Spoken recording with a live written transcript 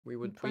We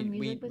would. Play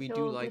music We with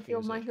do your, like with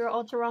your music. MHUR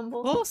Ultra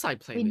Rumble. Of course, I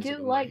play We music do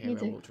with My like Hero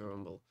music. Ultra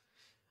Rumble.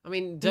 I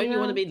mean, don't you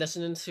want to Yeah. be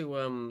listening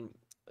to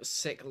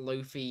sick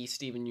lofi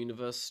Steven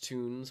Universe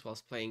tunes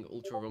whilst playing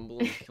Ultra Rumble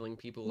and killing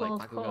people Well,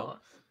 like of Bakugan? course.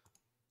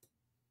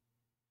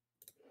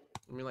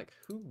 I mean, like,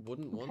 who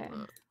wouldn't want Okay.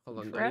 that? Hold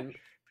on, I Fresh. need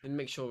to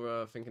make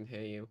sure Finn can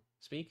hear you.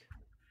 Speak.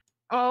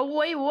 Oh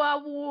wait,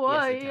 what?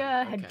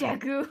 Yes, it can.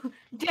 Okay. Deku,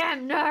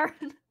 damn nerd.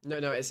 No,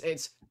 it's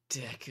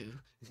Deku.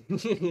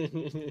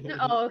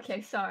 Oh,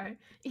 okay, sorry.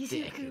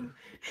 Deku.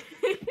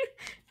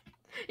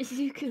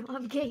 Izuku. Izuku,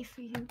 I'm gay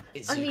for you.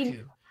 Izuku. I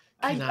mean,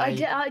 Can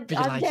I be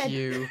I'm like dead.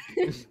 you?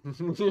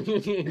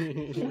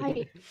 Can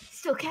I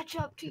still catch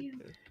up to you?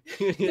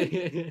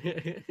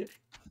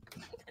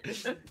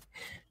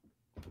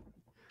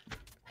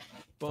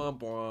 Blah,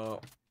 blah.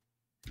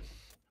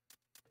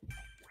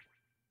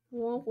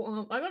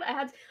 I got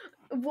ads.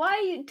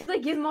 Why do they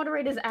give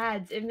moderators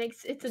ads?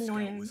 It's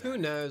annoying. Who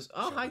knows?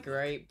 Oh, hi,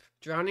 Grape.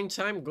 Drowning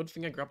time. Good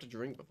thing I grabbed a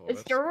drink before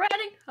It's this.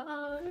 drowning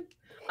time.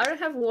 I don't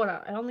have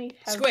water. I only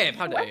have Squib,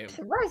 how dare you?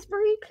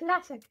 Raspberry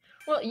Classic.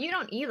 Well, you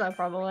don't either,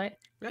 probably.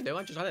 Yeah, I do.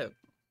 I just had it.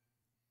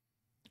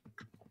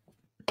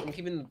 I'm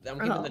keeping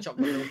the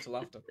chocolate milk till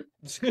after.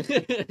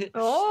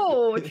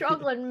 Oh,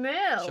 chocolate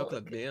milk.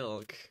 Chocolate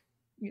milk.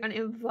 You gonna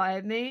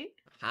invite me?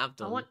 Have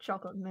done. I want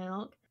chocolate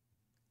milk.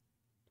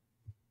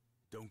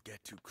 Don't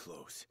get too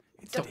close.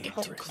 Don't get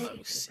too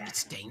close.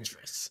 It's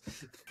dangerous.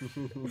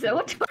 Is that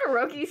what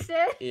Todoroki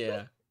said?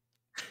 Yeah.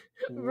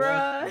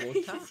 Bruh,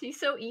 Water? he's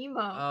so emo.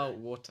 Oh,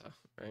 water.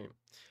 Right.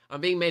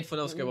 I'm being made fun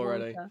of, Squib,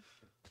 already.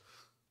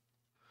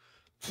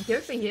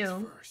 Good for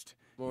you. First,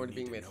 I'm already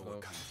being made fun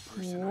of.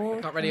 Water.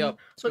 I can't ready up.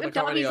 Look Squib, I at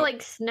can't ready Dobby's up.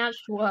 like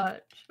snatched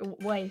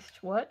waist.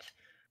 What?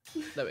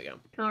 There we go.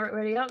 Can't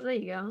ready up. There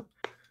you go.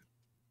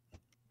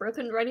 Bro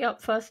couldn't ready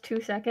up first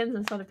 2 seconds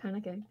and started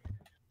panicking.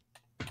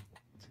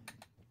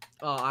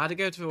 Oh, I had to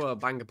go to a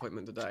bank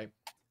appointment today,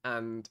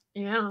 and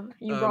Yeah,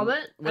 you rob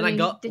it. when I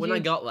got there,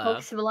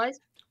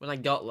 Civilized? when I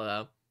got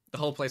there, the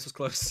whole place was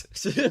closed.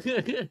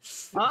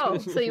 Oh,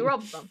 so you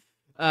robbed them.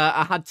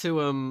 I had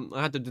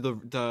to do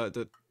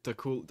the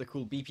cool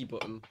beepy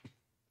button.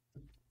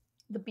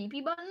 The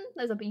beepy button?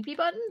 There's a beepy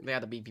button? They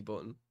had a beepy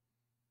button.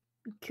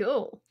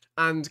 Cool.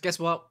 And guess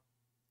what?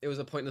 It was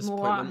a pointless What?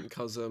 appointment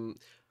because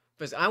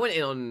first I went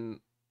in on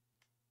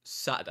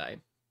Saturday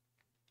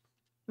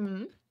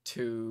Mm-hmm.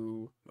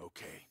 to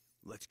Okay,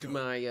 let's do go.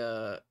 my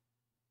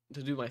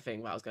to do my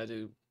thing that I was gonna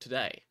do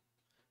today,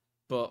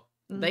 but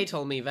they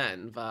told me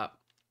then that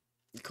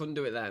you couldn't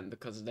do it then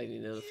because they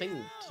needed a thing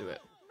to do it.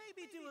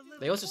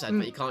 They also said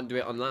that you can't do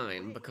it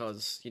online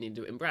because you need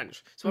to do it in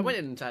branch. So I went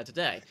in there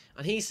today,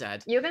 and he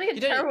said, You're gonna get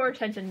 "You don't- terrible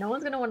attention. No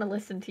one's gonna want to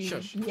listen to you.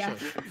 Shush, Yeah.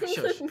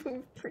 shush.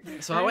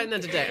 So I went in there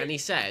today, and he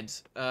said,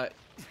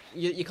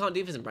 you can't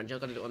do this in branch, you've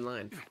got to do it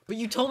online. But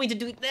you told me to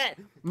do it there!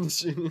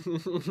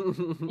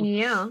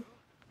 Yeah.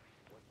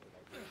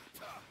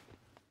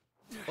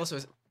 Also,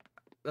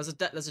 there's a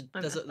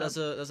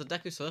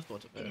Deku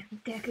surfboard up there.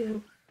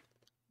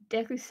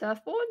 Deku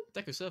surfboard?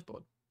 Deku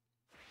surfboard.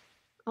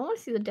 I want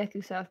to see the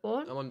Deku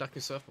surfboard. I'm on Deku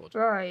surfboard.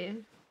 Where are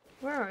you?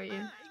 Where are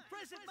you?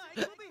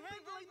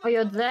 Oh,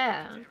 you're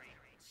there.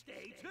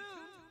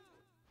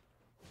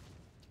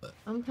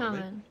 I'm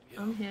coming.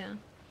 I'm here.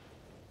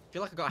 I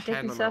feel like I got a hair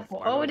in Deku my mouth.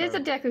 surfboard. Oh, it is a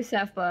Deku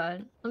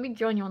surfboard. Let me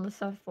join you on the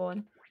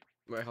surfboard.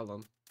 Wait, hold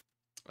on.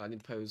 I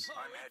need to pose.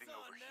 I'm heading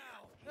over here.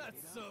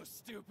 That's so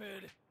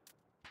stupid.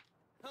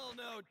 Hell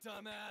no,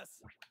 dumbass.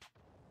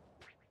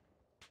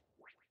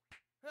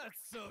 That's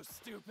so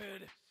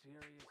stupid.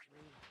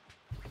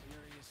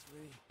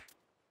 Seriously?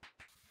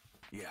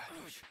 Yeah,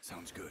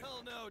 sounds good.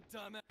 Hell no,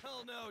 dumbass.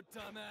 Hell no,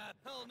 dumbass.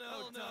 Hell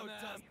no,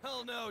 dumbass.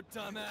 Hell no,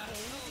 dumbass.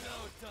 Hell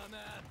no,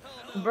 dumbass.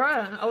 Hell no.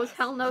 Bruh, I was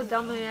hell no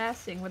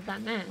dumbassing with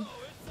that man.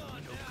 Oh, it's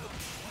on now.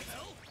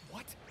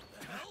 What?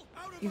 The hell?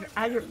 Out of You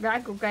my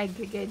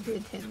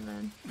aggravated him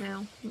then.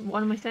 Now,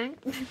 what am I saying?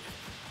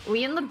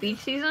 We in the beach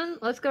season?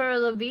 Let's go to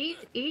the beach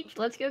each.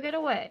 Let's go get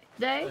away.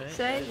 They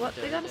say what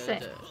they gotta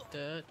say.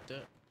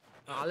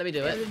 Let me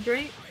do Get a it.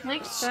 drink.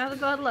 Thanks. Have a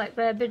god like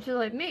bad bitches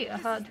like me are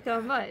hard to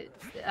come by.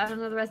 I don't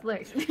know the rest of the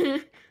lyrics.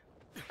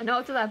 I know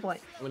up to that point.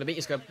 I'm gonna beat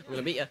you, Scrub. I'm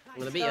gonna beat you. I'm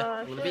gonna beat you.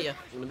 I'm gonna beat you.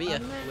 I'm gonna beat you.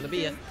 I'm gonna beat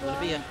you. I'm gonna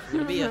beat you. I'm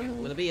gonna beat you.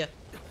 I'm gonna beat you.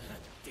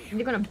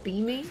 You're gonna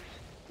beat me?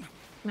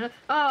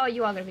 Oh,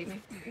 you are gonna beat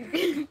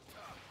me.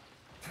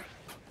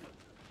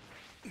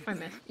 I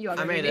missed. You are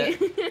gonna made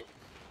beat me.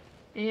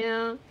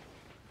 Yeah.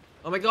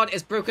 Oh my god,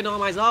 it's Broken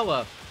Arm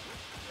Aizawa.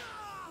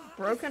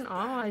 Broken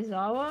arm,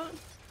 Aizawa?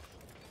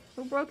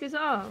 Who broke his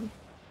arm?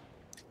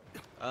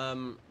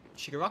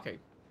 Shigaraki.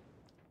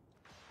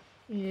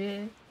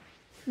 Yeah.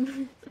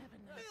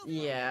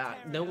 Yeah,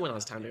 no one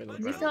has time to go to the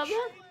Is he still up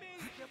branch.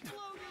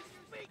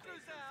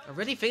 I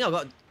really think I've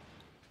got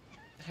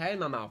hair in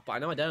my mouth, but I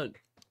know I don't.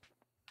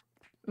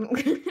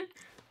 there?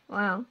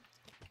 Wow.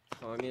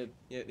 Oh, I need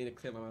to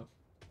clear my mouth.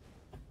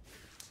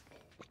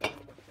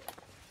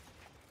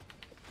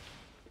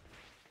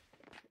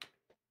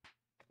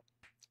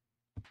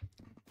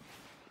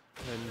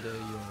 Under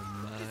your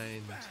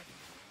mind.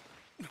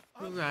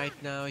 Right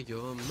now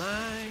you're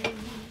mine.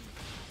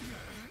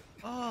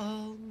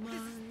 All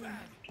mine.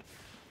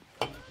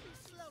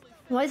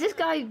 Why is this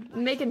guy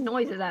making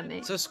noises at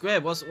me? So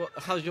Square,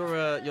 how's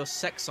your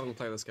sex song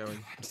playlist going?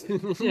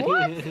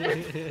 What?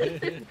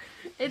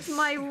 It's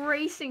my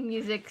racing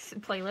music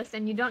playlist,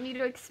 and you don't need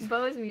to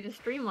expose me to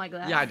stream like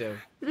that. Yeah, I do.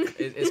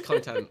 It's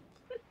content.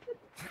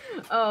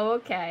 Oh,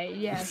 okay.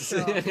 Yeah,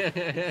 sure.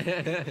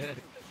 It's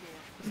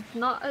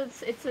not.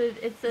 It's a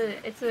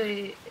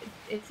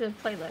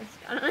playlist.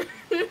 I don't know.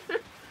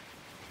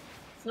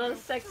 It's not a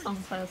sex song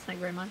playlist. Thank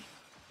you very much.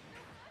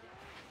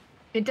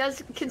 It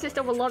does consist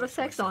of a lot of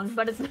sex songs,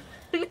 but it's not,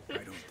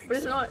 but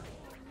it's not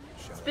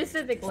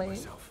specifically.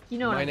 You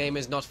know. My name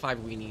is not Five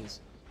Weenies.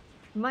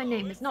 My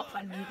name is not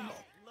Five Weenies.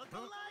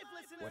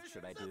 What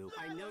should I do?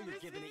 I know you're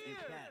giving it your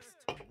best.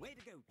 Way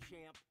to go,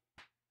 champ.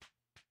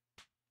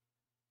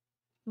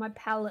 My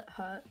palate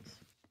hurts.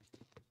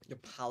 Your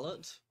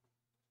palate?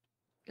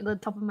 The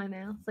top of my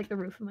mouth, like the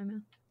roof of my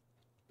mouth.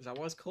 Is that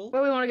what it's called?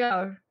 Where we want to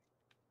go?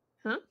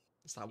 Huh?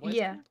 Is that what it's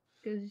Yeah. called?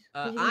 Because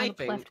I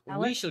think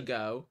we should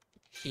go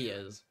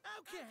here's.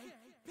 Okay,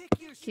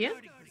 pick your Here?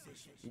 starting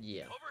position.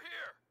 Yeah. Over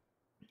here.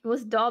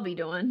 What's Dobby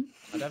doing?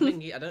 I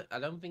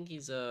don't think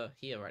he's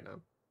here right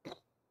now.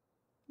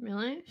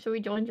 Really? Should we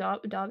join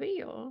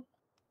Dobby or?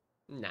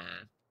 Nah.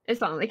 It's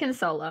fine. We can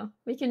solo.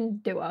 We can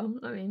duo.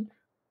 I mean,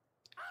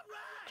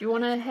 do you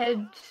want to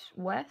head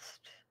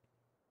west,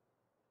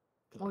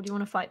 or do you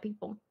want to fight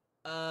people?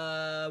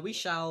 We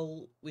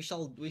shall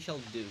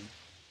do.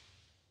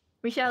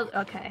 We shall.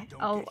 Okay.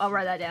 I'll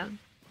write that down.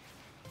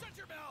 Shut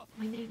your mouth.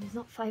 My name is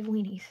not Five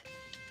Weenies.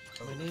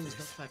 My name is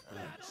not Five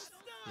Weenies.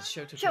 It's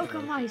Shoto. Choke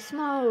on my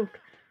smoke.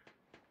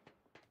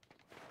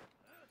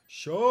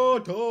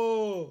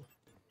 Shoto.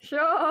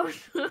 Sure.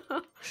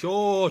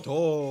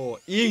 Shoto.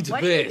 Eat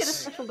Why did you get a this.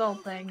 special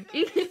gold thing?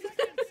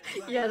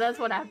 Yeah, that's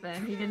what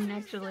happened. He didn't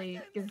actually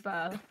give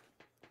birth.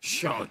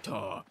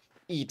 Shoto.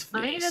 Eat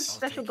I need a this.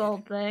 special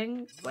gold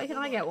thing. Why can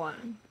I get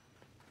one?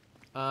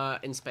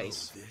 In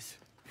space. This?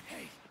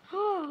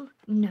 Oh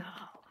no.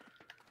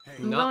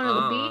 I'm going to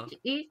the beach.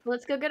 Eat.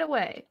 Let's go get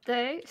away.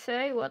 They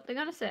say what they're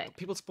gonna say.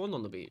 People spawned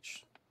on the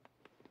beach.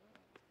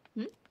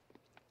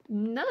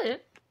 No, they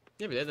didn't.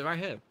 Yeah, we did. They're right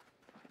here.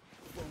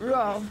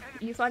 Bro,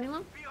 you finding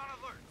them?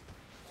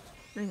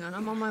 Hang on,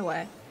 I'm on my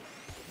way.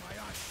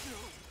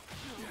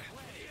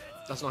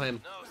 That's not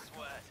him.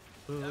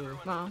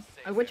 Wow.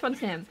 Which one's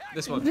him?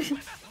 This one.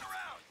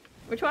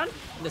 Which one?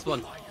 This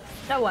one.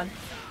 That one.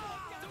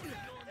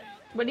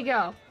 Where'd he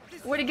go?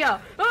 Where'd he go?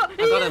 Oh, I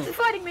got he's him.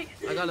 fighting me!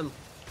 I got him.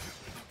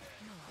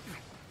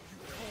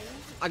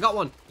 I got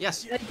one.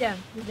 Yes. He's down.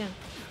 He's down.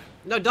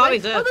 No,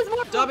 Darby's Wait, there. oh, there's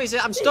more. Darby's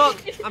here. I'm stuck.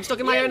 I'm stuck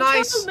in my You own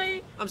ice. killed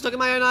me. I'm stuck in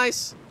my own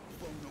ice.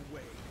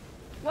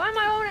 Why am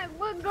I on it?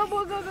 Go,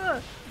 go, go,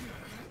 go.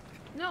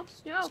 No,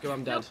 no. Screw,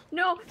 I'm dead.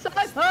 No, stop.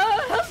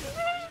 Ah, help me.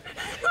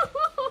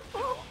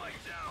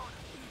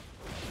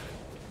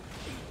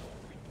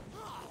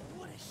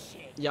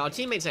 Yeah, our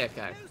teammate's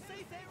AFK.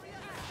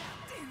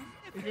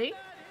 Is he?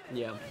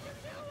 Yeah.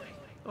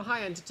 Oh,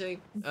 hi, entity.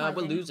 We're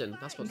Fine. losing.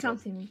 That's You what's can't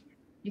up. see me.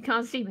 You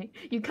can't see me.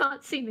 You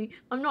can't see me.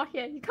 I'm not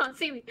here. You can't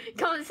see me. You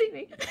can't see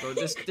me. Bro,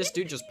 this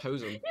dude just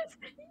posing. Yes,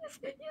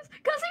 yes, yes.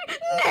 Can't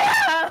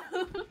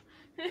see me. No!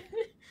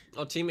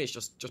 Our teammate's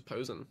just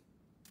posing.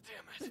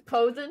 Damn it.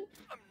 Posing?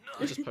 I'm not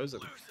He's just posing.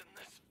 losing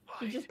this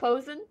You fight. just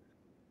posing?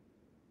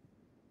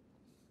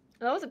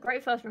 That was a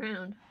great first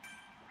round.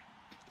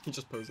 He's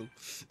just posing.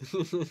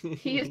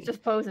 He is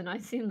just posing.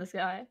 I've seen this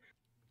guy.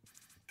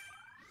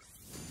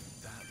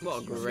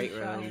 What a great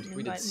Shy round. and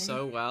We did invite me.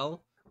 so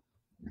well.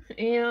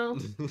 Yeah.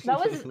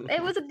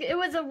 It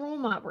was a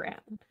warm-up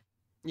round.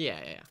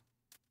 Yeah.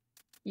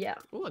 Yeah.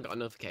 Oh, I got a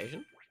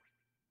notification.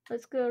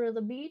 Let's go to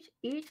the beach.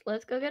 Eat.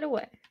 Let's go get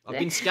away. I've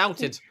been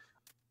scouted.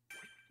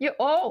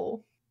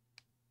 Oh.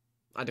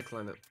 I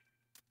decline it.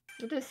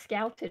 What does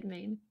scouted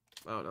mean?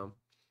 I don't know.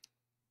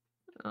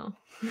 Oh.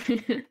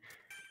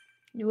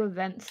 New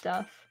event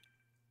stuff.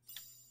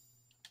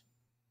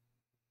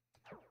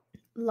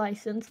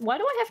 License. Why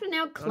do I have to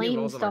now claim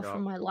roles have I stuff got?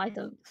 from my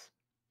license?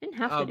 Didn't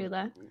have to do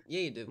that. Yeah,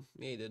 you did.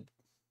 Yeah, you did.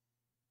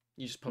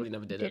 You just probably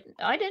never did it.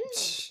 I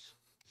didn't.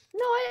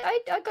 No, I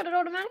got it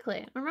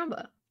automatically. I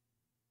remember.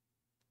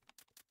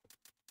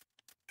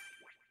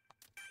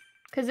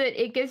 Because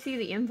it gives you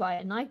the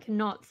invite, and I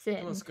cannot sit.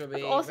 Come on, Scrubby,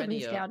 I've also been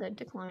ready up. scouted.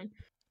 Decline.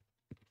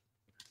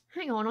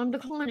 Hang on, I'm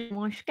declining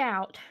my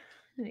scout.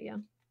 There you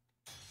go.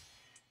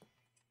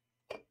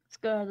 Let's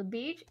go to the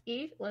beach.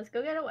 Eat. Let's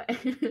go get away.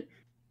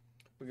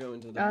 We're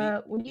going to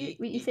the When beach.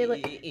 you say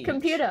like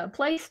computer,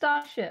 play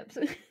Starships.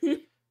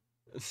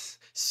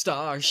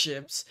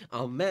 Starships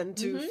are meant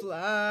to Mhm.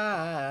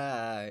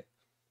 fly.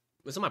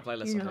 It's on my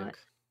playlist, You I know think.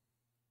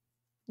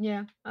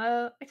 Yeah.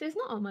 Actually, it's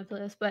not on my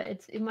playlist, but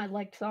it's in my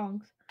liked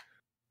songs,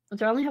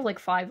 which I only have like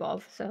 5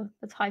 of, so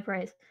that's high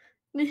praise.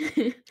 I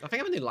think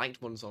I've only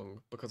liked one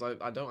song because I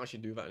don't actually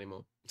do that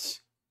anymore.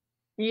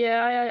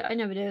 Yeah, I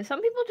never do.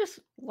 Some people just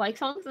like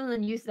songs and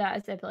then use that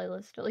as their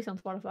playlist, at least on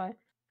Spotify.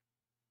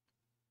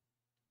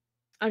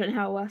 I don't know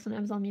how it works on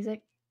Amazon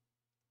Music.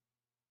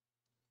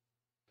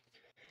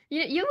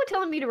 You were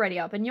telling me to ready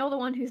up, and you're the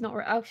one who's not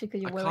actually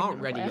because you're I willing.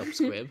 can't ready up,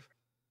 Squib.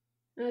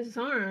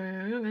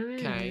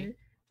 Okay.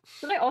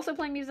 Should I also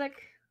play music?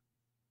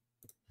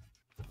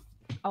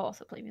 I'll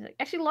also play music.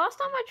 Actually, last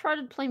time I tried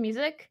to play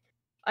music,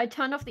 I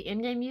turned off the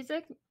in-game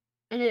music,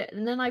 and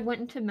then I went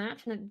into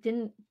match, and it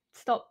didn't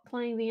stop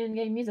playing the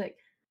in-game music.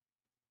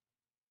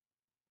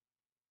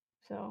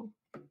 So,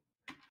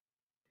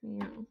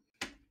 yeah.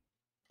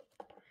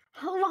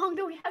 How long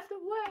do we have to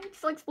wait?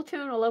 It's like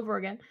Splatoon all over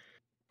again.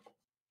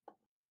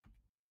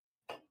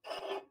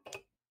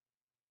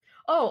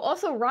 Oh,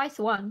 also Rice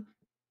won.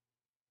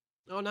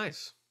 Oh,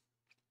 nice.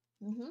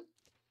 Mm-hmm.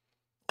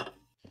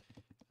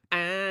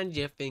 And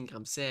you think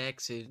I'm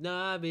sexy?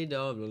 Nobody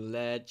don't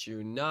let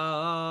you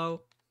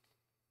know.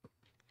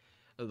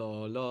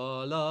 La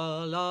la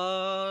la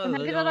la. I'm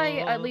happy that I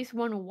at least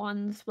won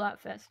one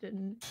Splatfest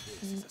in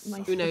my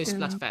Uno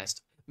Splatoon.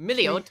 Splatfest.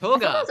 Milio I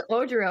thought Toga. it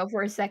was Odrio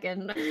for a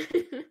second.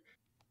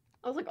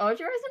 I was like, Odrio's in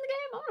the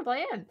game? I want to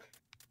play him.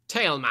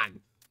 Tailman.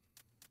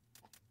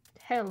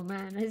 Hell,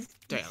 man. His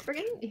Damn.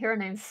 freaking hero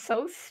name's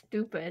so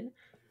stupid.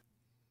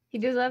 He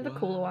deserved a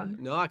cooler one.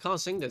 No, I can't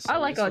sing this I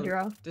song. like this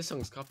Odrio. This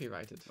song's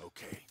copyrighted.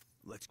 Okay,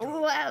 let's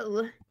go.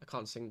 Well, I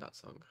can't sing that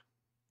song.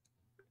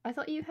 I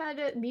thought you had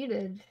it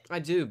muted. I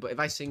do, but if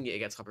I sing it, it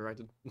gets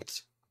copyrighted.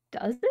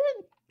 Does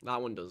it?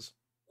 That one does.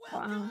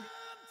 Wow.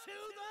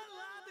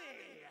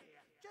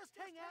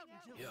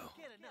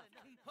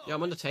 Yeah,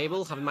 I'm on the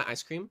table having my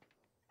ice cream.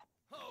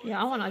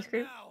 Yeah, I want ice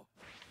cream.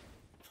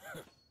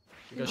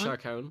 You gonna share a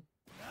cone?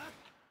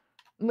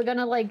 We're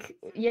gonna like,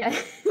 yeah.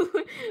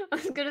 I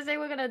was gonna say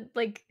we're gonna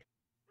like.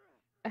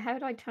 How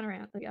do I turn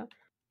around? There we go.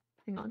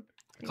 Hang on.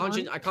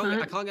 I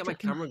can't get my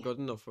camera good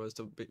enough for us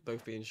to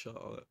both be in shot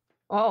on it.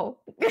 Oh.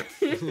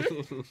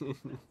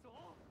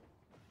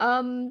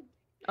 I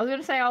was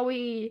gonna say, are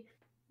we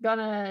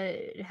gonna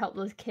help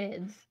those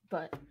kids?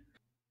 But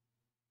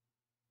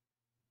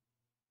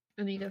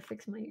I need to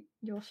fix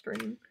your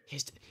stream.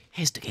 Here's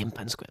the game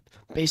plan, Squib.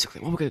 Basically,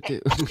 what we're gonna do.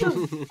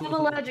 I'm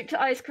allergic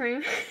to ice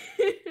cream.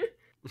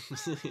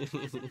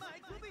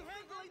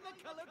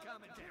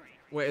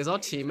 Wait, is our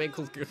teammate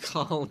called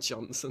Carl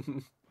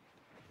Johnson?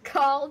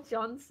 Carl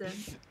Johnson.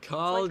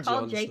 Carl It's like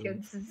Carl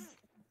Johnson.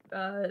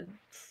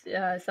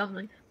 Jacobs.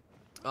 Something.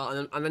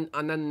 Oh,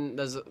 and then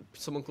there's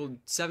someone called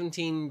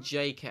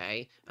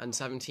 17JK and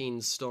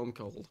 17 Storm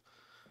Cold.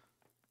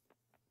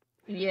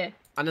 Yeah.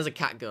 And there's a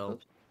cat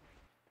girl.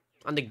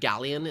 And a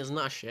galleon, isn't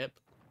that a ship?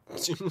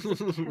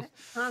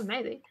 Oh,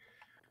 maybe.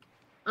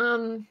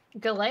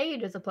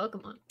 Gallade is a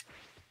Pokemon.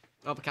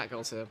 Oh, the cat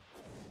girl's here.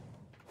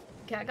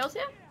 Cat girl's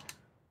here?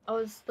 I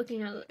was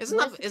looking at. Isn't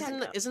that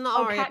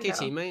our AFK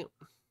teammate?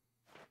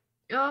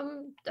 I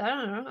don't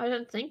know. I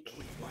don't think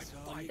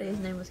that his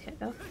name was Cat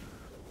Girl.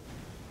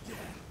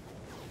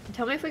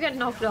 Tell me if we get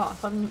knocked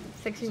off. I'm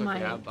fixing my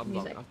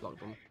music. I've blocked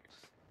them.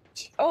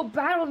 Oh,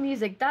 battle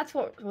music. That's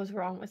what was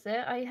wrong with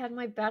it. I had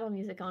my battle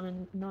music on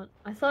and not.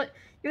 I thought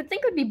you would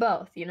think it would be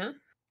both, you know?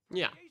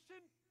 Yeah.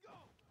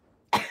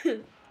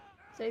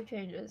 Save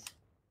changes.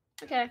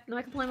 Okay, now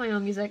I can play my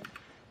own music.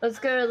 Let's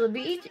go to the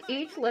beach.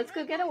 Let's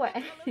go get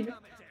away.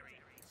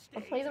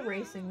 I'll play the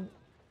racing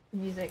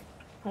music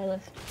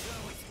playlist.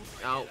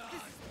 Ow.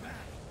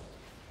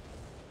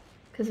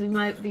 Because we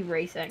might be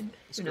racing.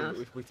 Who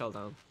knows? We fell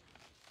down.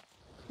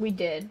 We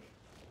did.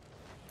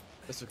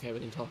 It's okay, we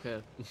can talk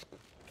here.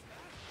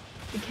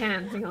 We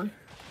can. Hang on.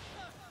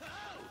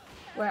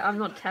 Wait, I'm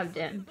not tabbed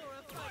in.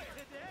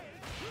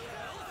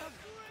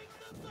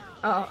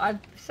 Oh, I'm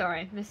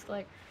sorry.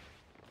 Misclick.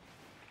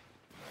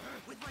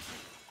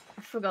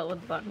 I forgot what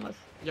the button was.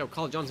 Yo,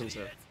 Carl Johnson's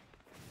here.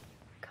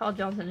 Carl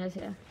Johnson is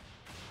here.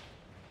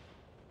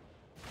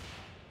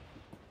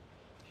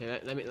 Here,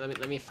 let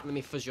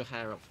me fuzz your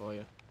hair up for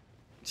you.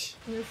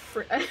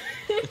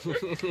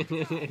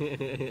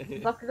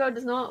 Bakugo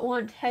does not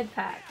want head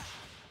pats.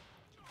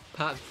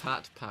 Pat.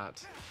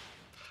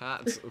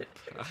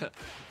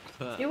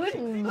 You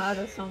wouldn't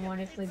murder someone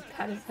if they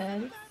pat his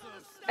head.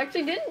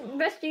 Actually, didn't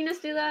Best Genius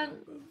do that?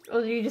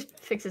 Or did you just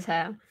fix his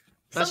hair?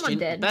 Someone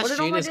did. Best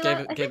Genius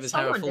gave I his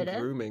hair a think full someone did it.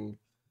 grooming.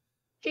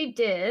 She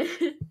did.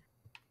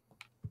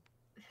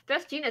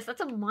 Best Genius,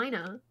 that's a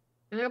minor.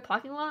 In a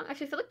parking lot?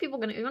 Actually, I feel like people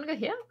are gonna. You wanna go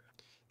here?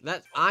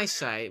 I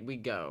say we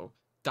go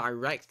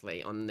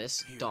directly on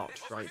this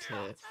dot right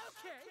here.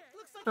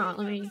 Oh,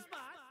 let me.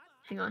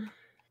 Hang on.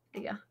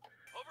 There you go.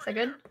 Is that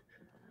good?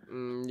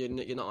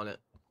 You're not on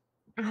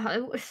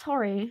it.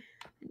 Sorry.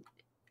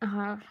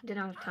 Didn't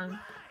have time.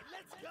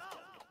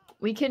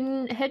 We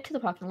can head to the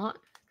parking lot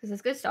because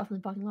there's good stuff in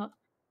the parking lot.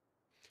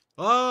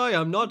 I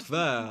am not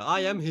there. I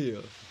am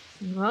here.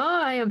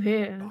 I am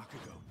here.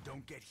 Bakugo,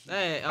 don't get heated.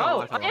 Hey,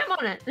 Oh, I I am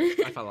on it.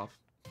 I fell off.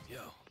 Yo,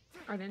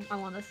 I didn't. I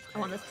want this. I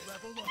want this.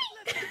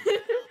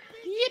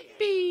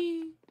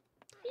 Yippee!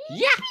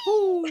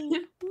 Yahoo!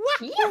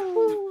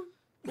 Yahoo!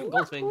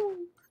 Goldswing.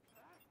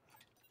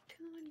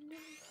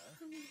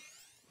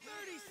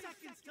 30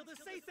 seconds till the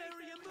safe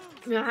area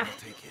moves. Ah,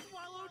 take it.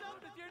 Swallowed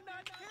up if you're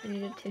not I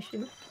need a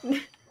tissue.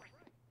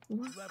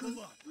 Level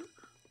up.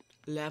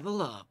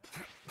 Level up.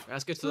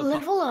 Let's go to the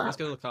Level up. let's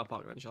go to the car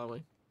park then, shall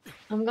we?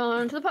 I'm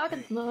going to the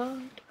parking lot.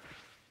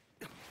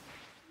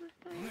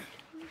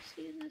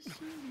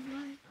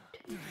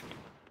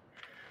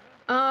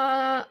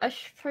 I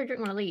should probably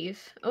drink one of these.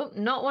 Oh,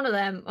 not one of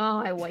them. Oh,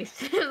 I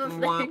wasted the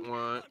Wah, thing.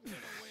 wah.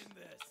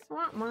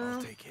 Wah, wah.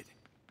 I'll take it.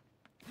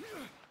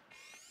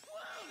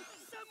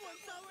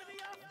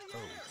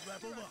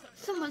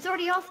 Someone's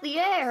already off the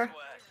air.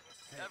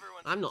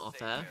 I'm not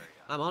off air.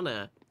 I'm on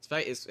air.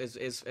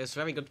 It's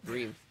very good to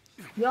breathe.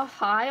 You're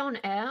high on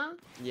air?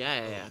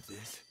 Yeah, yeah, yeah.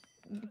 This.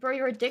 Bro,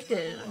 you're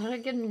addicted. I'm gonna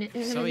get an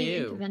So are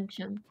you.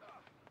 intervention.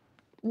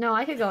 No,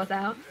 I could go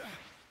without.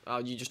 Oh,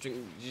 you just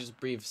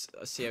breathe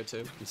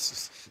CO2.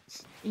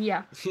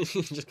 Yeah.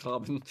 Just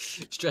carbon.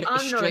 Straight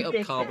I'm not up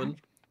addicted. carbon.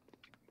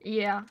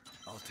 Yeah.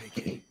 I'll take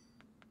it.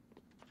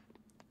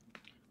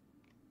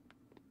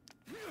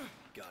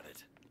 Got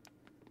it.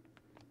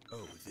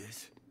 Oh,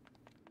 this.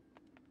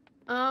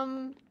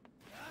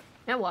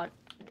 Now what?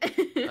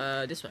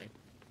 This way.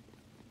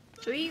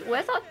 Sweet.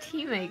 Where's our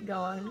teammate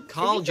going?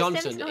 Carl Is he just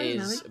Johnson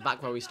standing is still?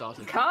 back where we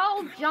started.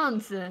 Carl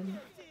Johnson.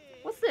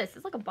 What's this?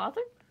 It's like a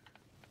bathroom?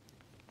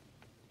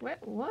 Where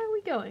are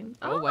we going?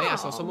 Oh wait, I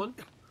saw someone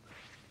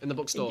in the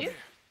bookstore. Did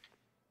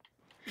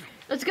you?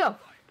 Let's go.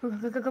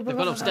 They've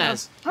gone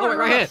upstairs. Oh wait,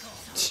 right here.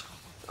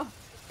 Oh,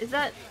 is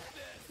that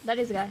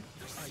is a guy.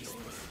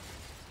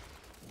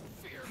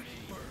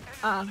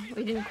 Ah,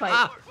 we didn't quite.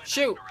 Ah,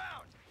 shoot!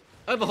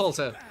 Overhaul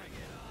her.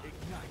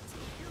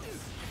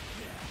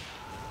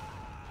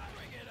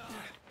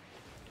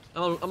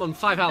 I'm on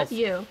 5 health. That's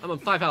you. I'm on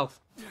 5 health.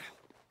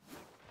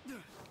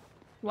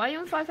 Why are you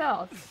on 5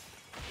 health?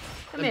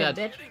 Come I'm here,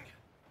 dead. bitch.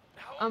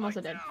 I'm also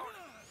dead.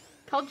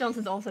 Carl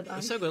Johnson's also done.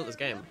 I'm so good at this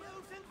game.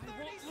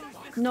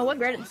 No, we're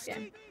great at this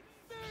game.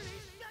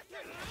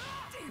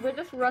 We're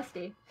just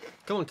rusty.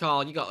 Come on,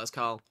 Carl. You got this,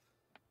 Carl.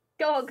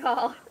 Go on,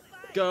 Carl.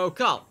 Go,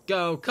 Carl.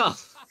 Go, Carl.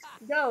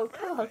 Go,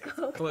 Carl,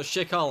 go. Come on,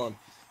 shit, Carl on.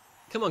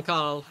 Come on,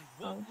 Carl.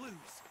 Oh.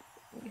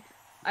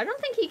 I don't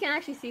think he can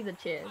actually see the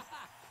cheers.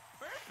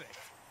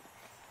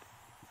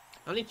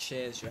 How many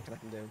cheers do you reckon I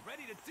can do?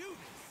 Ready to do this.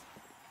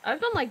 I've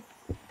done like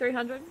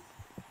 300.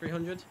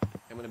 300?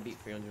 I'm gonna beat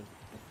 300.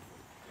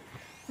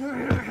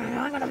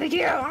 I'm gonna beat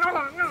you.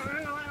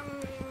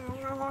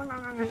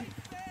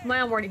 My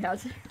arm already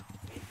has.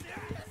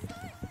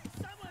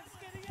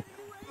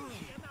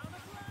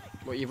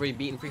 What, you've already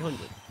beaten 300?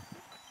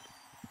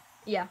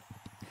 Yeah.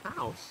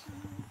 How?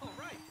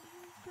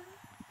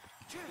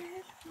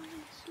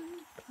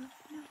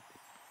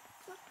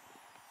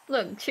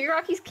 Look,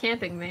 Chiraki's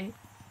camping me.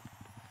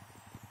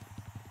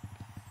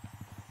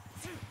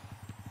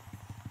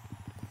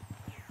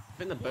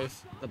 I think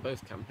they're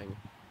both camping.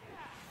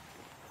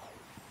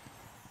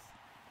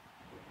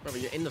 Bro,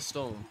 you're in the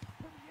storm.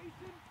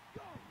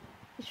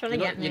 He's trying to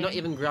get me. You're not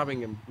even grabbing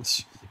him.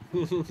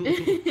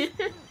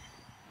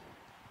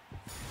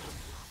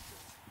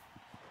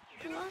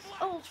 Plus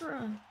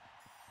Ultra.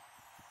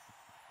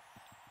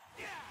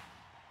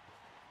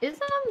 Is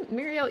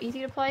Mirio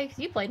easy to play? Because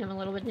you played him a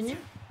little bit, didn't you?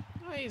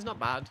 Oh, he's not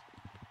bad.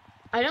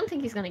 I don't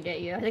think he's gonna get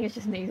you. I think it's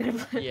just me gonna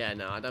play. Yeah,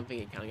 no, I don't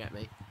think he can get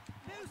me.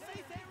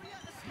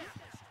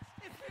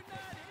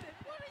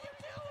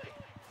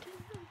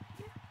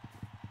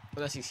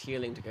 Unless he's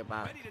healing to go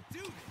back.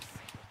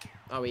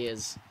 Oh, he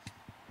is.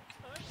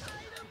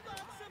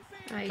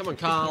 Right, Come on,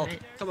 just Carl. teammate.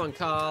 Come on,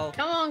 Carl.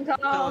 Come on, Carl.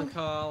 Come on,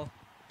 Carl.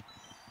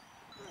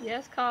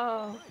 Yes,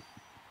 Carl.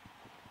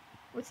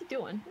 What's he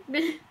doing?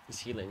 He's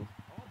healing.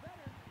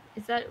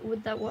 Is that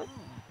would that work?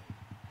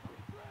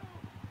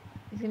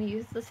 He's gonna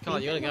use the speed. Carl,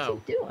 you gotta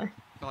What's go. he doing?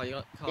 Carl,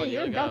 Yeah, you you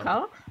gotta gotta go,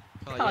 Carl.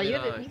 Carl, you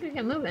gotta gotta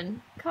get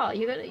moving. Carl,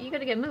 you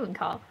gotta get moving,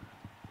 Carl.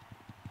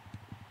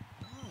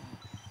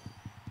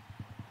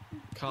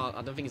 Carl,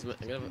 I don't think he's gonna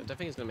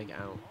make it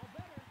out.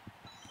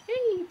 Yeah,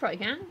 you probably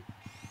can.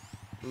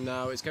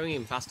 No, it's going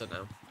even faster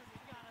now.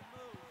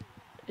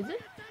 Is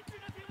it?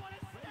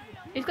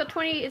 He's got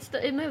 20.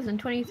 It moves in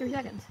 23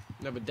 seconds.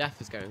 No, but Death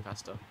is going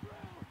faster.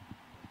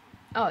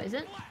 Oh, is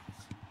it?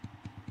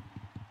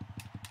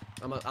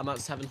 I'm at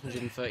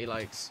 730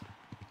 likes.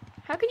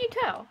 How can you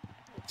tell?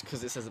 It's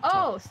because it says at the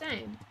Oh, top.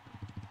 same.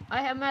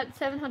 I am at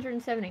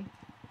 770.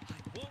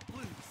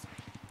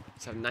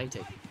 790,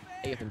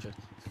 800,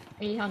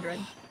 800.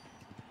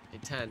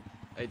 810,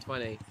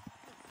 820,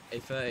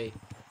 830.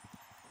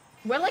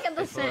 We're like at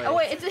the same. Oh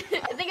wait, it's.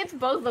 I think it's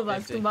both of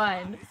us 50.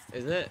 combined.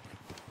 Isn't it?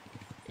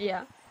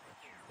 Yeah.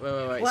 Wait,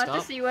 We'll stop. have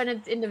to see when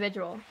it's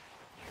individual.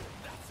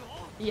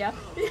 Yeah.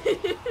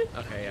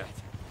 Okay, yeah.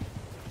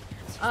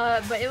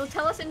 But it will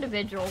tell us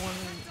individual when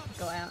we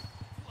go out.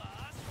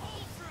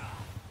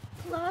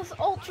 Plus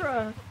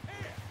Ultra.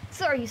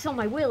 Sorry, you saw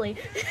my willy.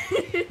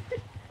 I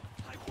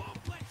won't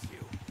let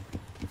you.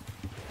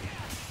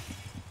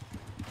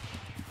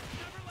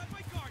 Never let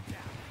my guard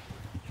down.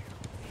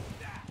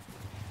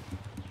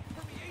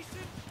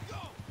 Permeation, go.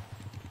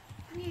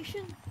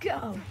 Creation,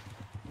 go.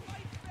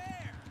 Right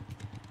there.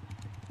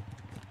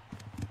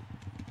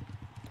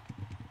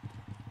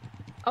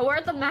 Oh, we're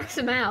at the max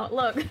amount.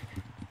 Look.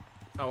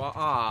 Oh,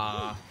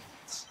 ah.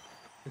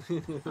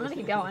 I'm gonna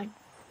keep going.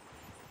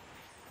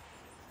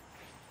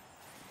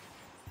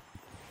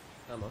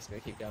 just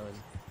gonna keep going.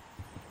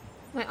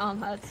 My arm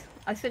hurts.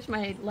 I switched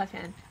my left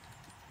hand.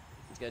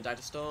 He's gonna die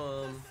to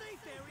storm. Safe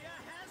area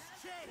has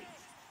changed.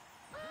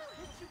 I'll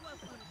hit you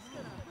up when it's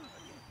done.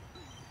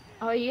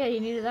 Oh yeah, you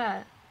needed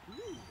that.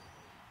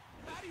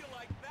 How do you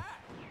like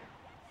that?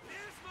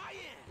 There's my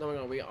end. No, hang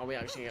on, are we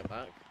actually gonna get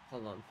back?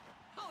 Hold on.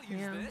 I'll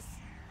use Yeah. this.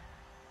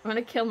 I'm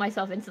gonna kill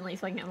myself instantly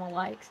so I can get more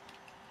likes.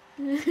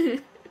 Oh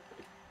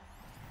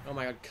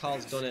my god,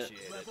 Carl's done it.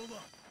 Level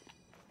up.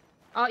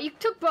 Oh, you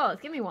took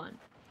both. Give me one.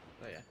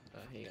 Oh yeah,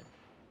 here you go.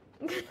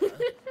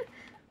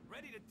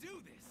 Ready to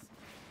do this.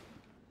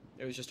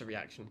 It was just a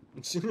reaction.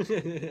 Much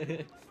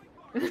better.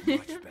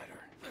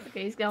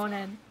 Okay, he's going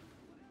in.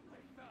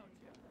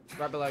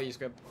 Right below you,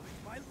 Scrib.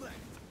 My left.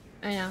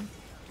 I know.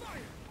 Fire.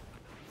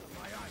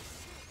 My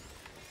ice.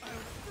 I'll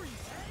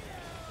freeze.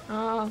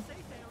 Oh,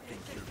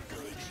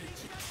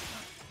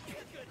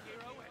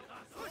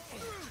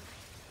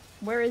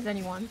 where is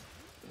anyone?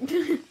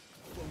 She's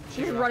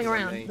She's running rocking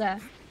around me. there.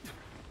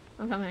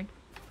 I'm coming.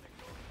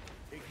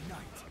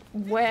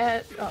 Ignite.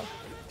 Where? Oh,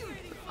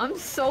 I'm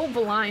so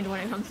blind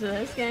when it comes to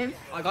this game.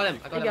 I got him.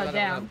 I got He him. I got got him.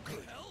 down.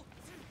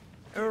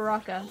 A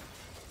Rocka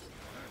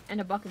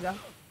and a Bakugo.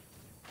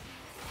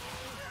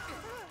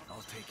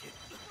 I'll take it.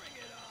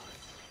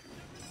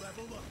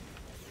 Level up.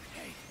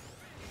 Hey.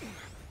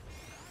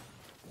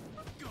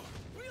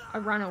 I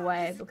run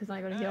away because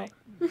I got a heal.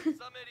 Some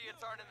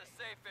idiots aren't in the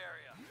safe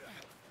area.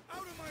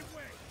 Out of my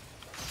way.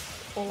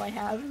 All I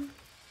have.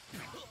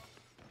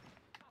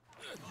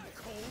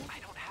 I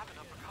don't have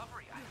enough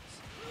recovery items.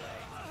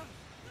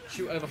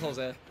 Shoot overhauls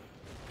there.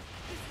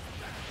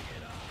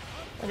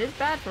 That is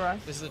bad for us.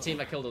 This is the team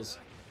that killed us.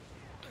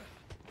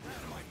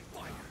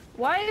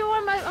 Why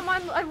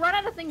I run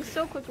out of things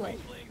so quickly?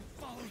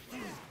 No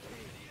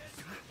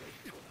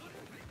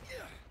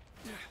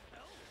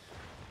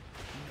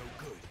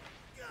good.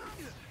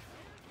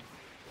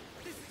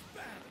 This is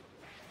bad.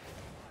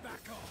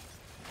 Back off.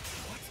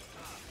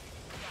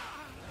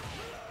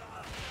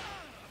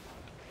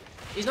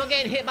 He's not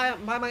getting hit by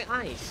my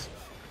ice.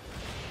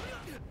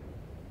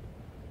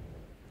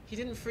 He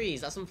didn't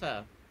freeze. That's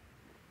unfair.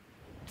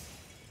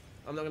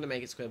 I'm not gonna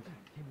make it, Squib.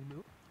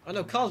 Oh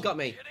no, Carl got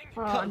me.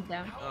 Oh, I'm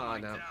down. Oh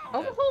no.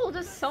 Overhaul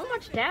does so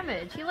much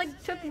damage. He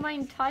like took my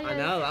entire. I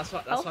know. That's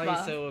why health he's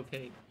bar. so OP.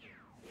 There's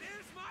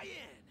my end.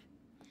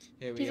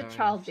 Here we He's a are,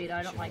 child beater,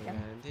 I don't like him.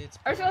 and it's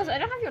I don't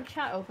have your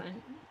chat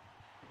open.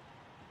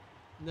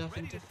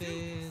 nothing to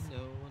fear,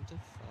 no one to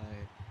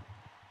fight.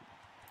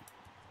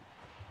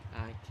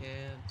 I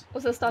can't.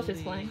 Also, Starch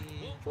is playing.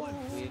 believe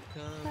We've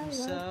come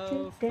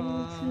so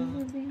far.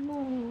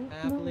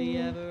 Happily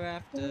ever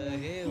after,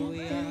 here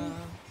we are.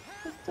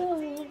 I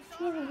thought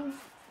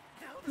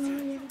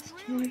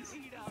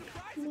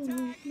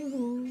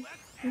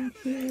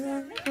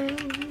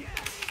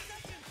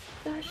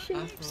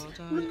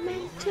I would be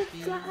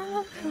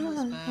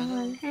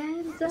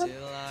hands up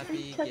till I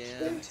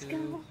began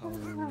to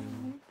hold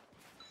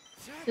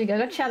There you go,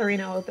 got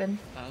Chatterino open.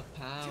 a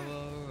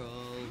power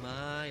all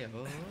my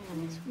own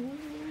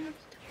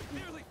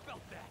Nearly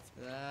felt that.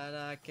 that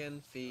I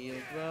can feel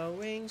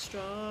growing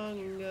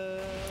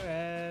stronger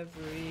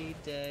every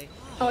day.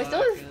 Oh, I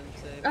still have. can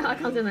say I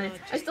can't say that.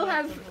 much I still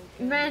have love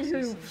Men Who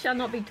is Shall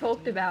Not Be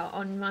Talked About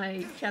on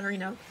my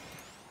Chatterino.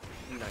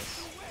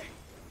 nice.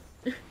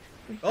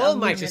 All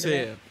Might is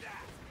here.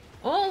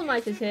 All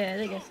Might is here.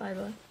 There you go,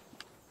 Cyber.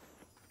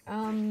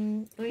 Let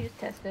me just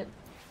test it.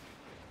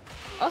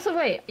 Also,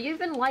 wait, you've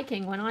been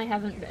liking when I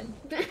haven't been.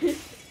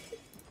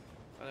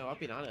 I know, I've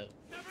been on it.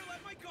 Never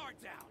let my guard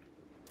down.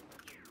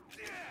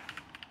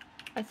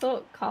 I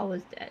thought Carl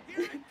was dead.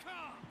 Here it comes.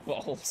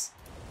 Balls.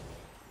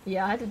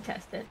 Yeah, I had to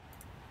test it.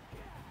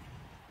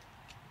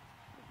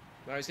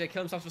 Now he's gonna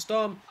kill himself for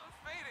Storm.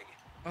 I'm fading.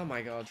 Oh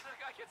my god. Can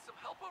I get some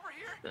help over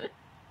here?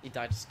 He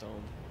died to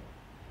Storm.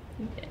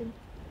 He did.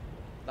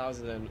 That was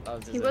his own. That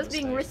was his He own was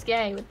being mistake.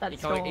 risque with that He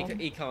can't. storm.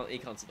 He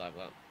can't survive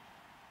that.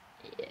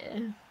 Yeah.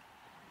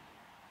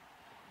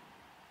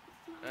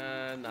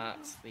 And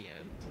that's the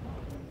end.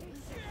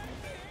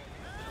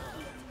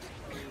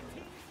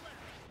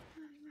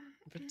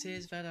 But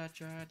 'tis that I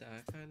tried.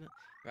 I found it.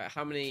 Right.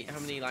 How many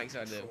likes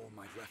did I do? Control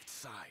my left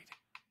side.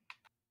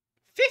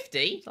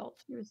 50.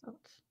 Results.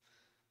 Results.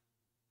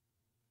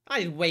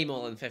 I did way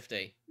more than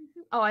 50.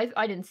 Oh, I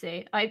didn't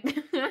see. I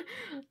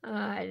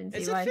didn't see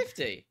It's a mine.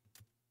 50.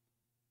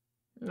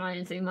 No, I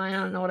didn't see mine. I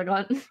don't know what I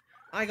got.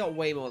 I got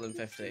way more than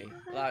 50.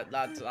 I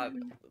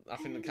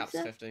think the cap's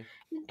 50.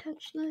 You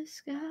touch the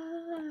sky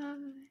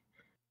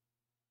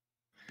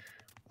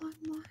one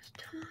more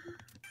time.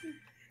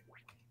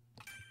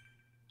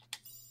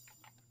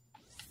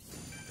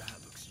 That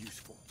looks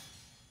useful.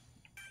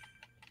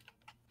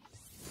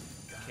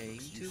 Came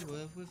to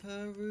Earth with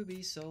her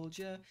ruby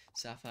soldier.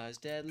 Sapphire's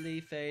deadly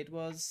fate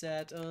was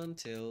set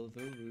until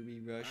the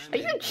ruby rushed. Are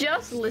you in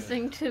just on her.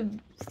 listening to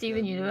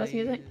Steven Universe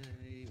music?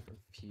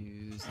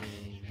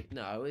 Refusing.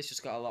 No, it's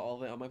just got a lot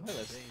of it on my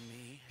playlist.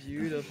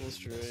 Beautiful,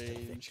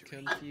 strange,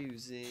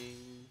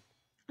 confusing.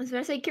 I was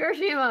gonna say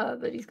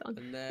Kirishima, but he's gone.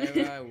 And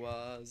there I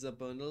was, a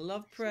bundle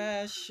of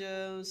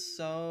pressure,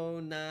 so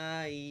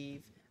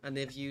naive. And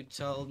if you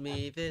told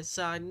me this,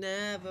 I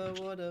never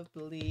would have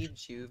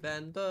believed you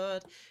then.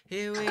 But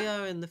here we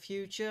are in the In the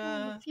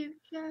future.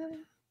 future.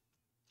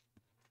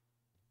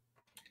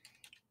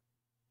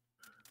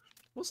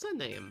 What's their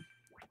name?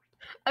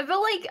 I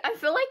feel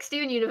like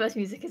Steven Universe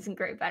music isn't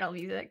great battle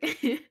music.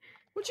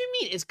 What do you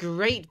mean? It's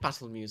great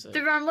battle music.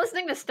 Dude, I'm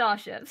listening to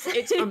Starships.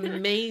 It's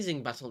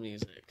amazing battle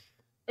music.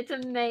 It's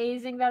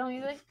amazing battle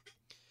music.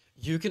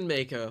 You can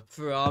make a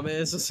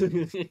promise.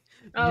 You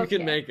Okay.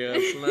 can make a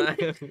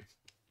plan.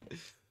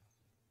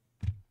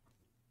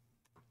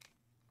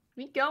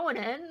 Me going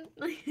in.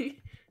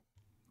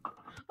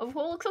 Of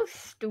whole looks so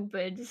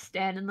stupid, just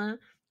standing there.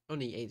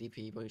 Only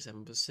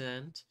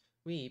 80p.7%.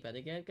 We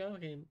better get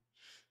going.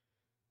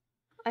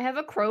 I have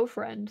a crow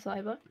friend,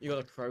 Cyber. You got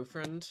a crow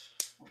friend?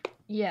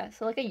 Yeah,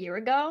 so like a year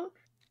ago,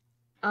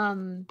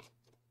 I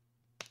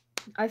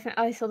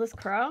saw this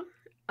crow,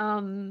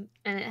 and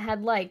it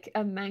had like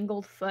a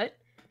mangled foot,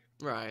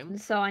 Right. and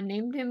so I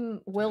named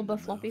him Wilbur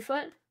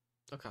Floppyfoot.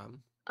 Okay.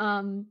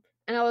 And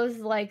I was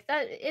like,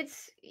 that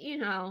it's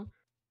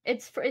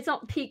it's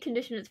not peak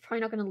condition. It's probably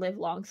not gonna live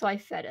long, so I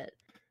fed it.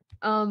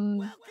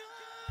 And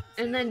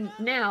then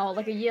now,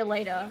 like a year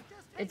later,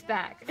 it's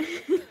back.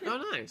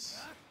 Oh,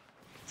 nice.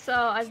 So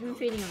I've been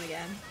feeding him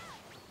again.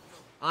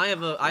 I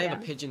have a Yeah.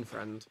 pigeon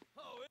friend.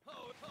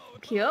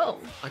 Cool.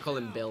 I call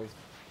him Bill.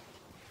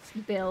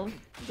 Bill.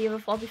 Do you have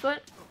a floppy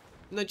foot?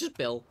 No, just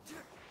Bill.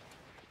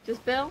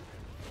 Just Bill?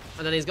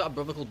 And then he's got a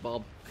brother called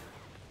Bob.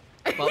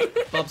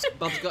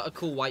 Bob's got a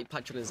cool white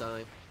patch on his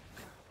eye.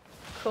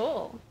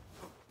 Cool.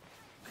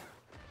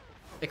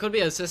 It could be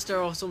a sister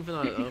or something,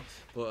 I don't know.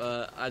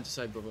 But I just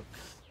say brother.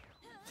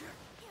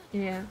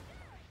 Yeah.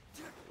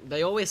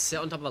 They always sit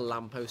on top of a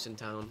lamppost in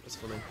town. It's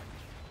funny.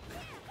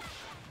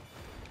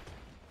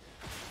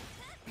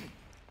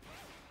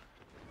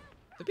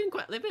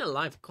 They've been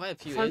alive for quite a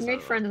few I've years. made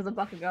now, friends with a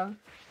buckago.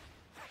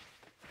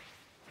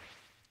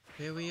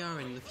 Here we are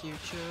in the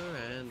future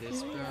and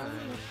it's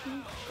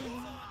bright.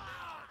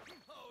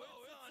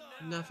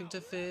 Nothing to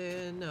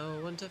fear,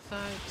 no one to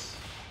fight.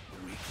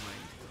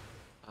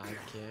 I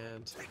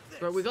can't.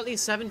 Bro, we got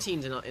these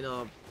 17s in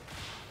our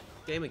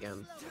game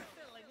again.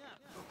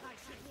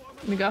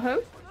 We got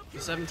who?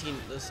 The 17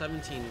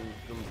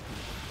 number.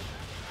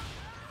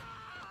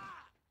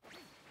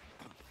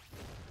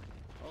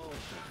 Oh,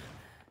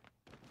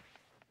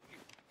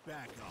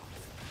 back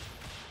off.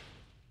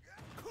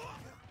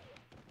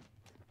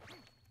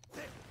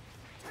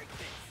 Take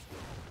this.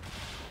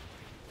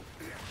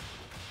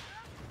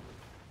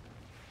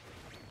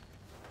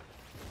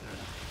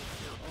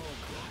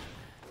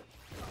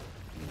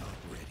 Not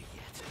ready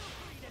yet.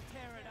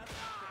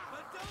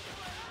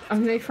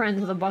 I've made friends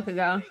with a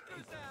buckago.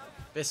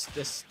 This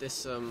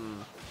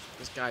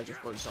guy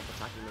just won't stop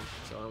attacking them,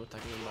 so I'm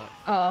attacking him back.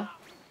 Oh.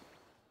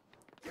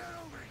 Get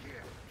over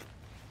here.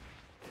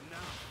 And now,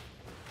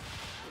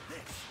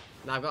 this.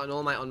 Now I've got an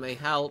All Might on me.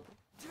 Help!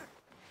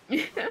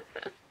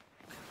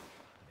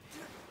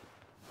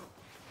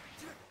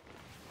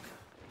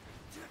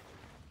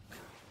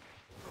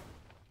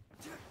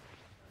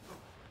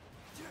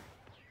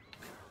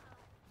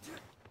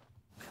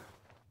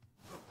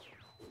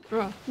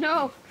 Oh,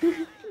 no!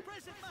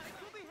 Present Mike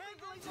will be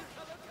handling the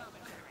color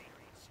commentary.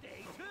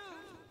 Stay tuned.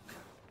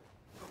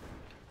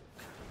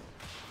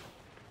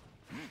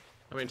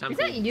 How many times Is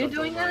that can you dodge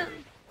doing All Might? that?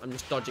 I'm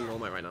just dodging All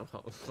Might right now.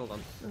 Hold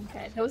on.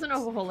 Okay, there was an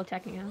overhaul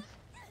attacking us.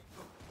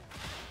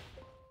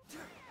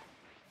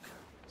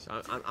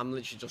 So I'm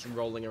literally just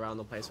rolling around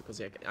the place because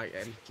I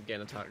keep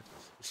getting attacked.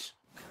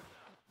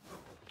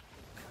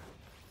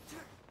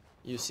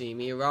 You see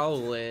me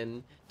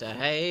rolling to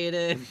hate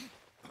it.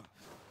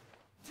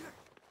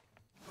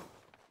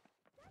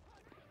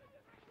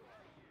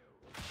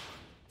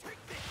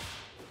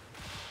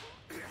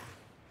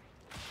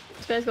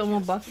 This guy's got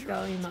more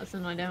buckago emotes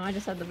than I do. I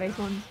just had the base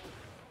ones.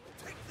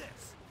 Take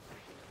this.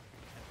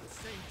 At the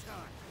same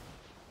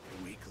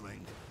time,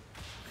 weakling.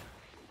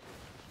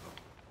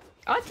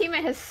 Our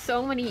teammate has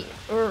so many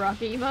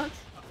Uraraki emotes.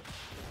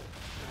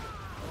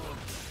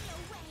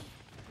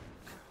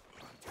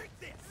 Take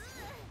this.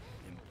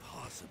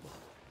 Impossible.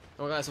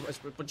 Oh my god, it's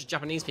a bunch of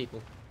Japanese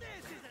people. This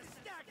is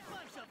a stacked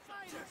bunch of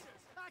fighters.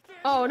 I can't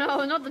Oh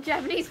no, not the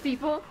Japanese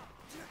people.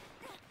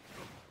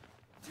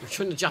 We're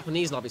showing the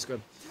Japanese lobby,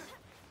 Squib.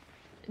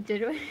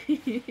 Did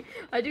we?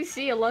 I do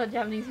see a lot of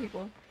Japanese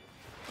people.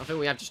 I think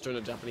we have just joined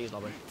a Japanese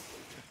lobby.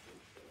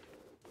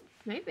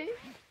 Maybe.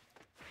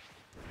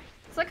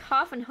 It's like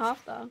half and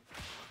half though.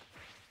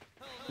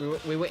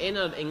 We were in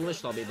an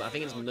English lobby, but I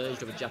think it's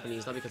merged with a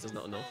Japanese lobby because there's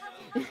not enough.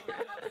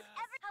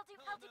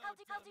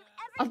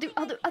 I'll do.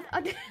 I'm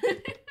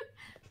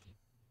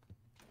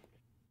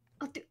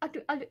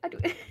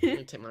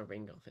gonna take my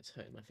ring off, it's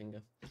hurting my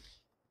finger.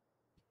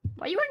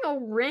 Why are you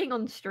wearing a ring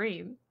on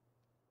stream?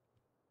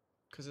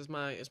 Because it's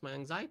my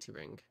anxiety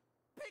ring.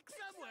 pick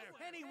somewhere,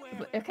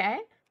 anywhere. Okay.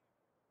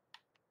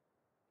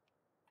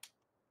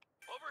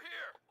 Over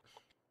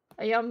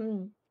here. I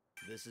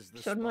This is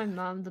the showed my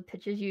mom the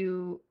pictures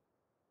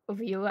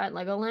of you at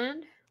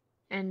Legoland,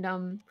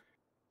 and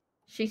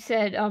she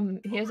said,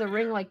 here's a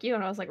ring like you,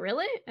 and I was like,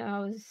 really?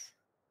 And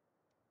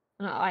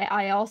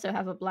I also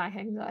have a black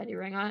anxiety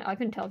ring. I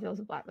couldn't tell if it was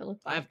a black or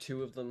I have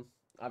 2 of them.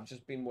 I've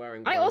just been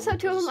wearing I one also have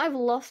 2 of them. because I've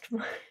lost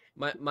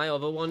my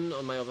other one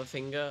on my other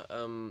finger,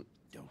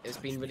 it's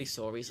been really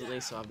sore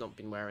recently, so I've not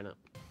been wearing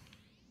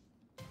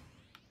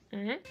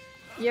it.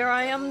 Yeah,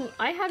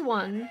 I had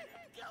one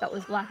that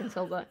was black and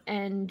silver,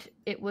 and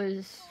it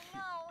was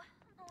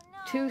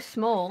too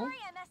small. Sorry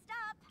I messed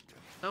up.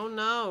 Oh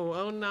no!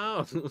 Oh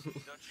no! Don't you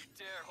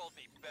dare hold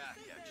me back,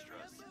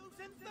 extras.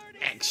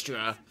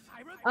 Extra.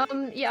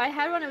 Yeah, I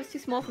had one that was too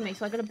small for me,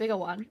 so I got a bigger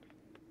one.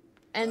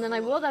 And then I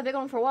wore that bigger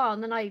one for a while,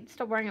 and then I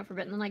stopped wearing it for a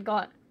bit, and then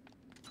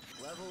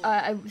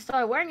I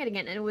started wearing it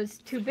again, and it was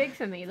too big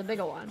for me, the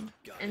bigger one.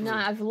 And now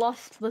I've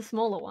lost the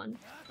smaller one.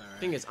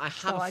 Thing is, I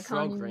have a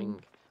frog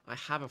ring. I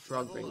have a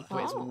frog ring,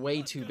 but it's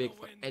way too big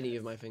for any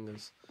of my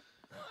fingers.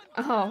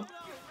 Oh.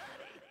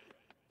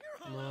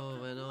 More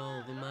than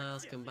all the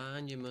miles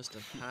combined, you must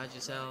have had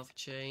yourself a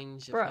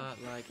change of heart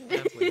like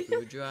halfway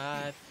through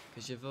drive,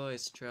 cause your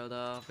voice trailed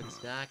off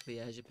exactly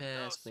as you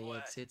passed the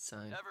exit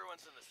sign.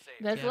 Everyone's in the same.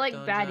 There's Kept like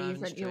on baddies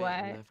driving that straight you and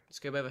wear. left. Let's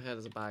go over here,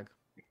 there's a bag.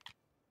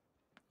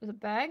 There's a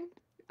bag?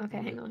 Okay,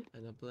 hang on.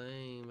 And I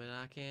blame, but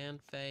I can't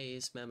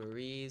face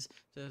memories.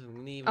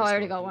 Doesn't even Oh, I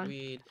already smoke got one.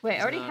 weed. Wait, I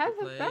It's already not have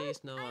the a bag? place,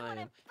 no, I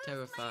am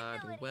terrified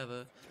of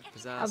weather,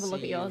 cause I Have a look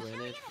see at you yours. when it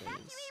rains.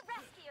 Rescued.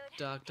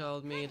 Doc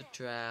told me to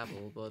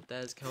travel, but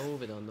there's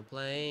COVID on the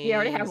plane. Yeah, I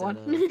already have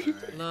one.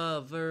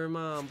 Love her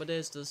mom, but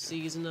it's the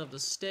season of the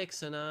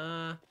sticks, and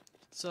I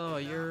saw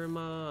your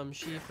mom.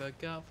 She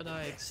forgot that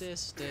I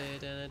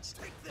existed, and it's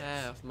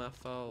half my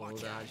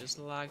fault. I just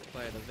like to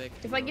play the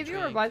victim. If I give you a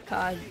drink revive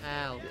card,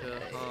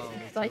 alcohol.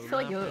 I feel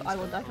like I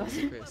will die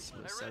first.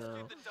 Christmas, and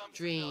I'll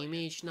dream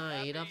each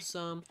night of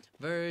some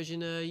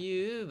version of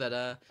you that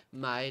I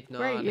might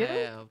Where are not you?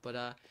 have, but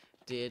I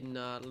did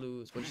not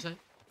lose. What'd you say?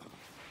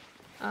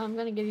 I'm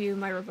gonna give you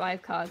my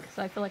revive card, because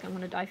I feel like I'm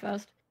gonna die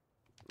first.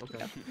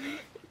 Okay.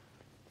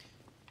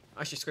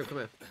 Actually, Scrib, come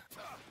here.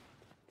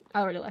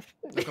 I already left.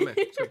 No, come here.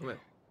 Scrib, come here.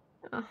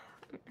 Oh,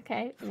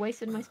 okay,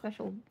 wasted my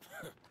special.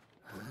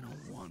 I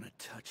don't want to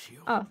touch you.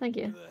 Oh, thank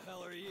Who you. the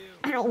hell are you?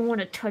 I don't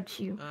want to touch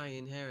you. I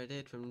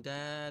inherited from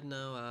Dad.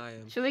 No, I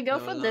am. Should we go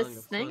no for this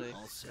longer thing? funny,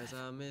 'cause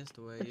I missed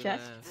the way The you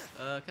chest?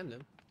 laughed. Can do.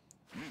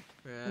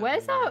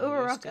 Where's our Forever, you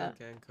Uraraka? still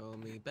can't call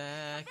me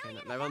back. And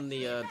they're on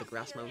the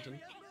grass mountain.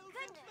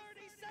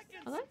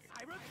 Are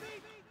they?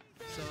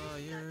 Saw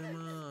your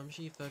mom,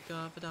 she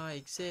forgot that I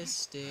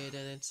existed,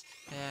 and it's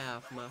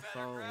half my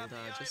fault.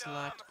 I just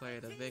like to play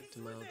the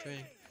victim. I'll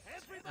drink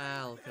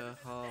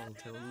alcohol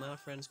till my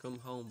friends come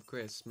home for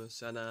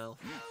Christmas, and I'll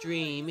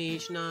dream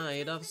each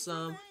night of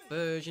some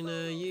version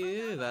of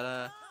you that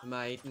I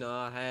might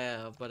not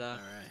have, but I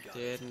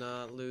did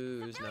not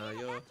lose. Now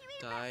your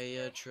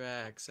tire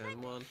tracks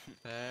and one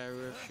pair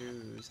of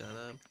shoes, and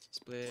I'm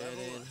split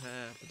in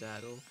half.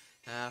 That'll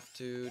have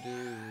to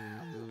do.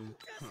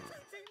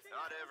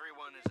 Not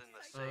everyone is in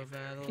the same.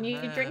 That'll Can you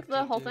have drink the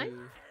to whole thing?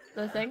 do.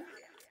 The thing?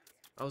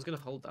 I was gonna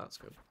hold that,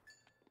 Scrib.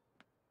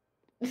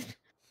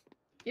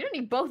 You don't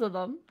need both of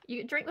them. You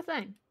can drink the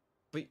thing.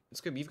 But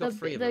Scrib, you've got The-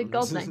 3 of the them.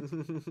 gold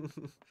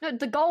No,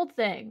 the gold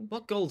thing.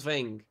 What gold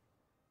thing?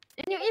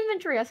 In your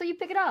inventory, I saw you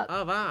pick it up.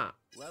 Oh, that.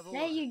 Level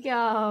There up. you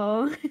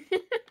go.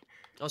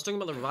 I was talking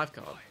about the revive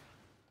card.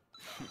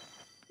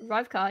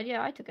 Revive card,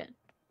 yeah, I took it.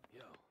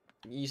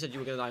 You said you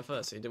were gonna die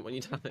first, so you didn't want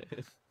you to have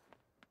it.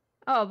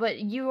 Oh, but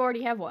you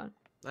already have one.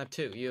 I have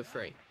 2. You have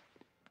 3.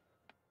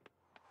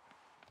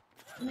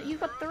 No, you've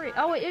got 3.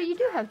 Oh, wait, you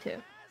do have 2.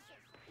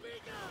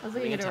 I was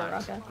I'm being looking at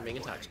attacked. Uraraka. I'm being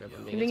attacked, Scrib.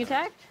 I'm You being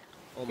attacked?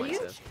 All my Are you?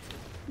 here.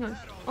 No.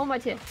 Oh, my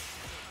tit.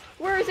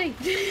 Where is he?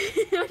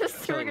 I just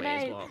threw a Killing me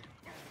as grenade. well.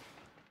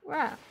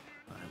 Where?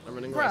 I'm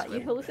running away, Bruh, you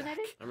Scrib.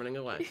 hallucinating? I'm running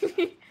away.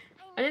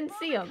 I didn't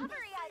see him. Recovery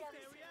items.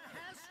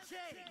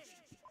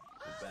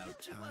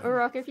 About time.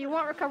 Uraraka, if you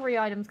want recovery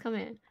items, come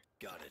in.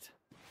 Got it.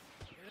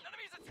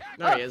 Enemies attack!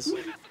 There he is.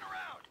 Messing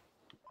around.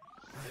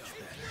 Much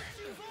better.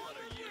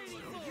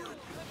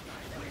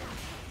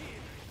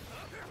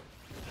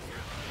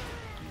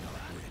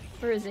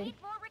 Where is he? Need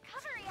more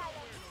recovery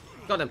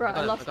items. Got him. Bruh, I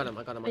got him. lost I got him.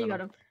 I got him. Oh, you got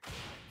him.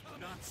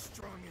 Not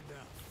strong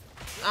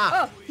enough.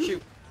 Ah! Oh.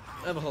 Shoot.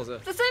 Overhaul's there.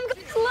 The same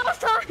guy as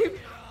last time!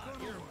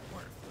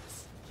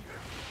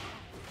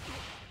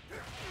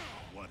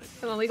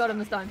 Come on, we got him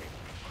this time.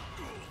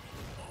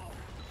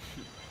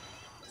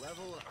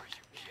 Level up.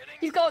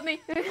 He's got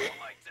me!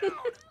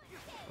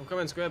 I'm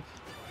coming, Scrib.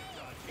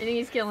 I think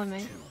he's killing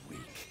me.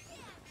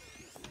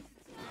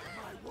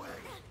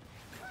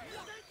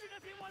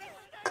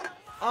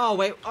 Oh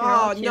wait.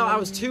 I'll Oh no, I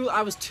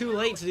kill was too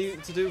late to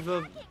do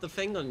the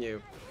thing on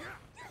you.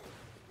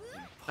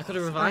 I could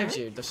have revived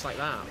you just like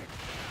that.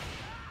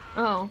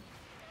 Oh.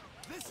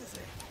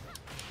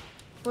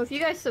 Well, if you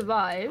guys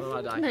survive, Oh,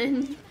 I die.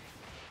 then...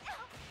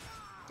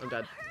 I'm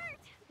dead.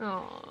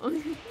 Oh.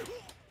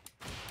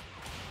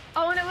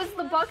 Oh, and it was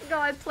the Bakugo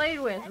I played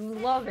with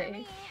in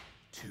lobby.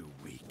 Too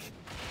weak.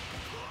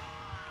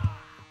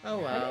 Oh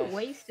I well. didn't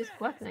waste his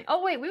weapon.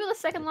 Oh wait, we were the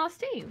second last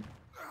team.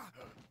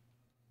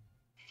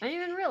 I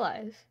didn't even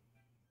realize.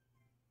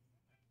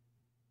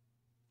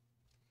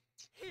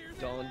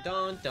 Dun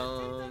dun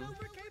dun.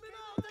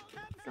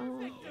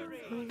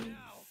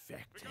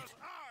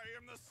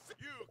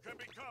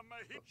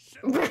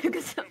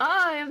 Because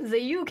I am the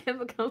you can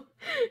become.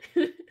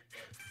 I'll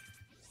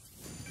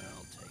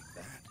take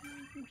that.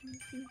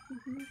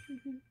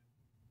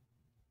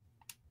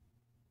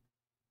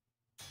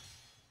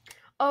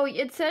 Oh,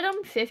 it said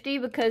 50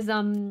 because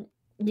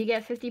you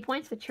get 50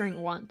 points for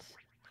cheering once,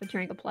 for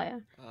cheering a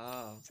player.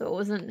 Ah. So it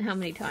wasn't how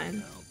many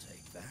times. I'll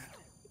take that.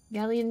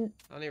 Galleon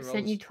How many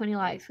sent you rolls? 20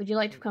 likes. Would you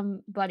like to become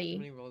How buddy?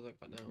 many rolls have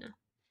I got now? No.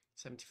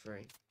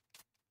 73.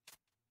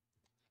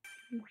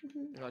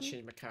 I gotta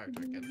change my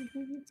character again.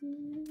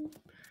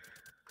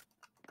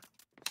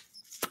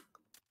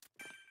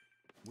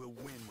 We'll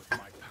win with my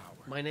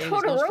power. My name is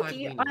not 5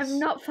 Todoroki, weenies. I'm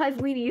not 5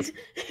 weenies.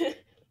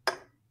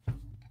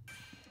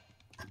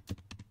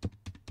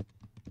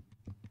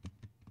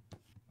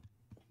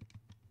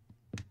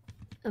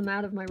 I'm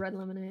out of my red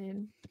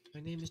lemonade.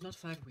 My name is not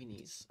 5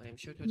 weenies. I am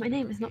sure to My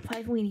name is not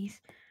 5 weenies.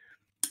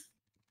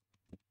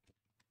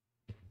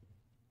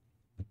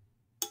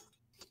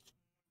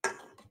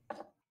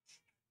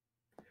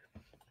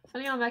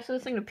 Funny, I'm actually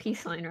listening to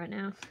Peace Sign right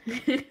now.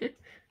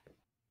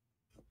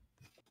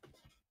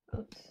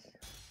 Oops.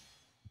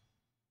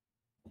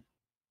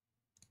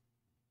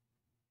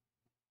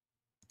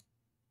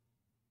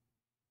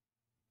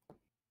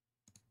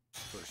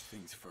 First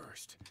things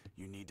first.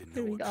 You need to Here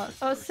know we what go. kind of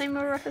Oh, person same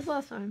I riff am. as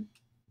last time.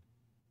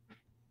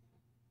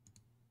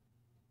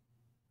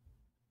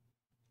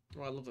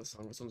 Oh, I love this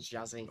song. This one's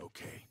jazzy.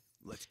 Okay,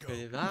 let's go.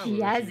 If I were a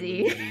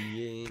Jazzy. human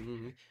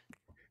being,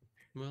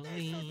 well,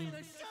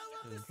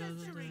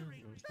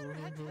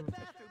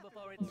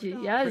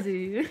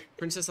 Jazzy.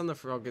 Princess and the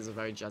Frog is a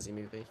very jazzy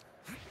movie.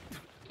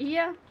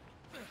 Yeah.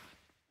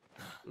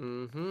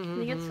 I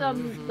think it's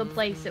the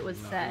place it was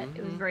set.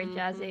 It was very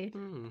jazzy.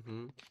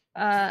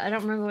 I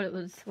don't remember what it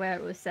was, where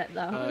it was set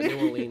though.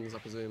 New Orleans, I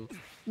presume.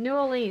 New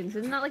Orleans,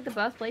 isn't that like the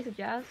birthplace of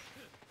jazz?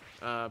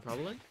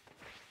 Probably.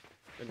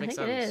 It I makes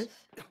think sense. it is.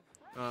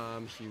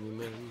 I'm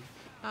human,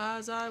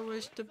 as I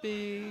wish to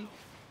be.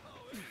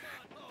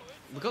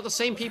 We've got the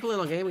same people in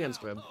our game again,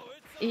 Squib.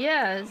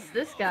 Yeah, it's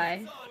this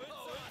guy.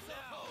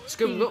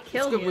 Squib, He look,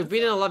 killed Squib, you. we've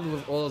been in a lobby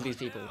with all of these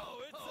people.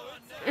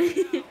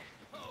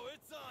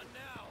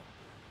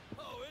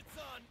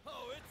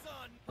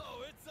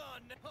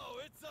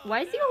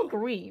 Why is he all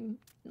green?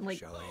 Like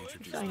Shall I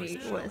introduce shiny,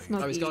 myself? what, Shall I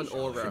smoky, Oh, he's got an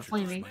aura.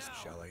 flaming.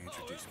 Shall I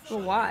introduce him?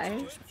 Well,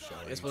 why?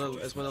 It's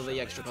one of the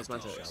extra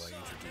cosmetics.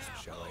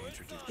 Shall I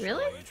introduce?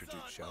 Really?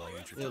 Shall I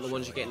introduce? You know, the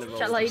ones you get in the rolls.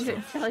 Shall I and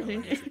introduce? stuff. Shall I Shall I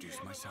introduce?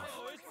 introduce myself?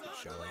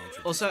 Shall I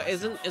introduce? Also,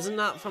 myself? isn't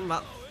that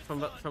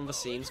from the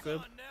scene,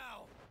 Squib?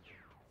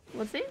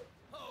 What's he?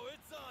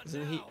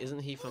 Isn't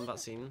he from that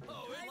scene?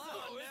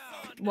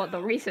 What,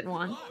 the recent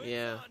one?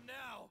 Yeah.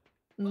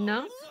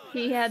 No,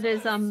 he had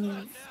his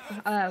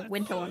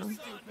winter one on.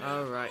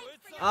 Oh right.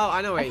 Oh,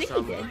 I know where I he's think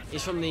from. he did.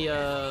 He's from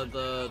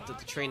the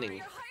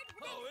training.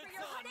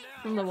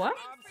 From the what?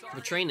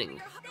 The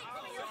training.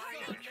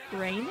 The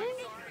training?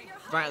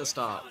 Right at the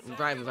start.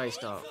 Right at the very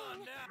start.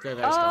 Very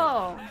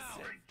start. Oh,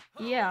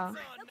 yeah.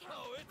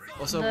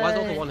 Also, why is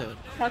all the the- one here?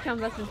 Pokemon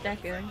vs.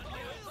 Deku.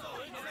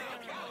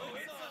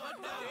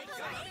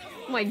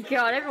 Oh my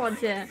god, everyone's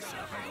here.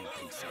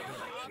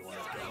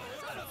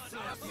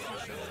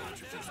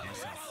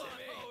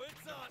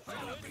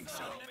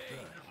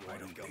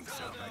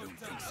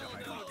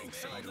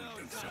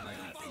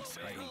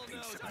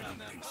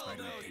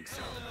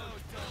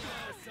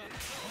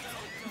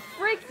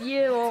 Frick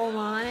you, All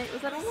Might.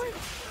 Was that All Might?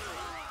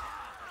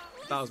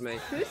 That was me.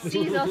 Who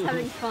sees us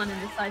having fun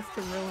and decides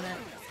to ruin it?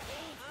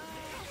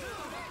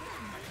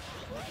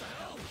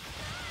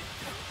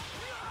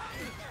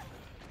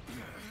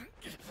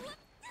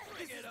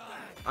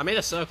 I made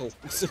a circle.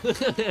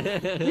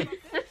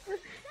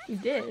 You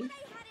did.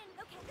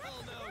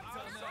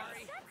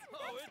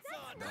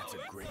 That's a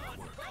great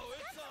work.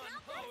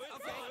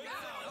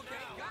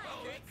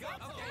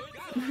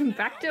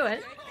 Back to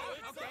it.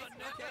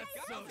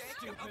 So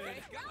stupid.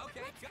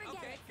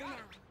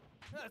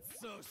 That's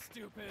so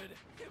stupid.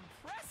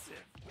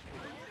 Impressive.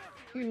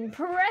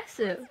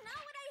 Impressive. Not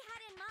what I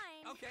had in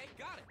mind. Okay,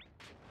 got it.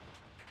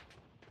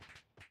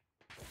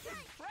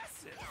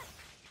 Impressive.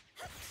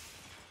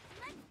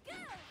 Let's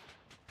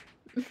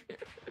go.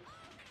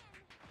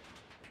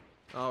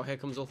 Oh, here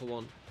comes all for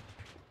one.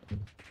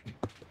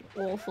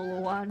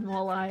 Awful one,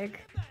 more like.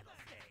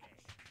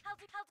 I'll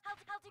do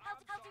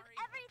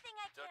everything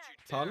I can.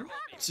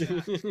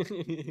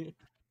 Pardon?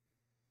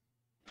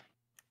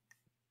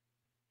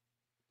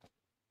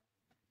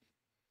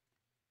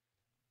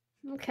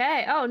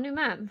 Okay. Oh, new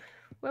map.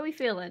 Where we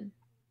feeling?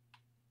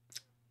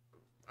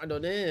 I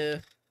don't know.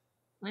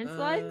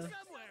 Landslides?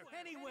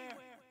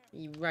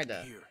 Right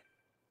there. Here.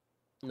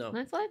 No.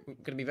 Landslide? I'm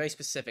gonna be very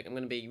specific. I'm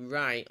gonna be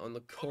right on the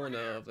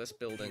corner of this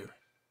building.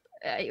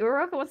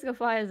 Uraka wants to go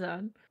fire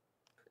zone.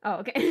 Oh,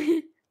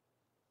 okay.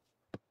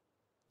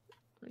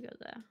 We go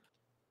there.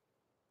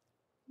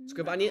 It's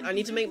good, but I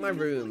need to make my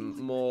room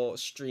more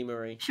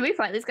streamery. Should we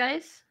fight these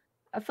guys?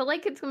 I feel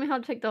like it's gonna be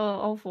hard to take the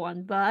off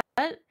one, but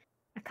I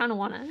kind of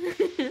wanna.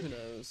 Who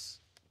knows?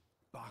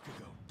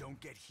 Bakugo, don't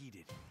get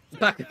heated.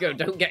 Bakugo,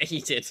 don't get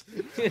heated.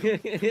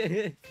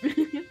 Hey,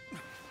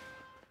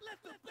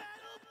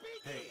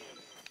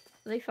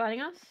 Are they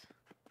fighting us?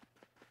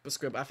 But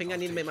Scrib, I think I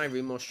need to make my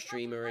room more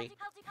streamery.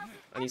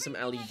 I need some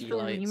LED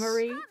lights.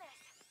 Streamery.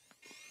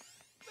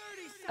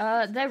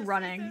 They're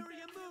running.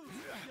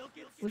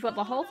 We've got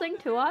the whole thing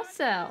to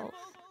ourselves.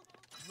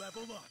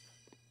 level up.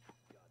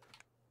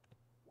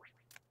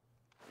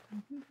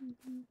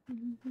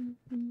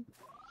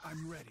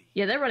 I'm ready.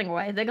 Yeah, they're running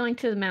away. They're going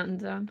to the mountain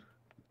zone.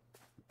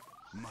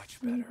 Much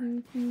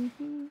better.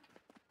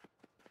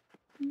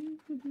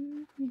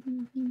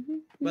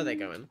 Where are they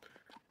going?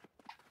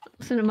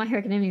 Listen to My Hero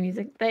Academia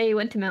music. They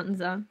went to mountain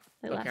zone.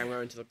 They Okay, left. I'm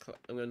going to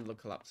the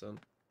collapse zone.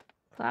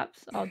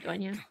 Claps. I'll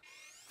join you.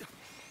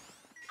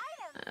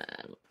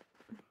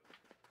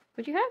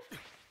 What'd you have?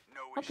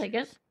 No I'll take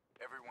it.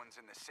 Everyone's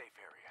in the safe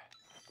area.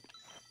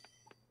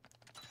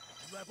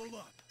 Level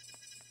up.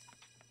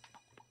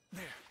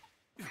 There.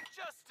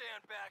 Just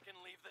stand back and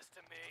leave this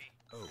to me.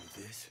 Oh,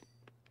 this?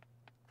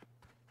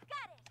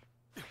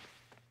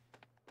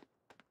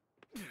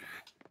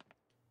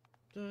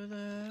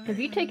 Have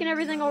you taken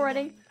everything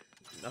already?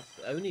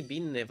 I've only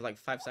been there for like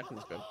 5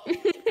 seconds ago.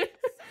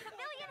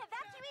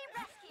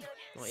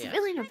 Oh, yeah.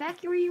 Civilian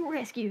evacuee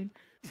rescued.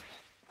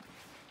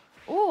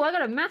 Oh, I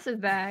got a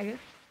massive bag.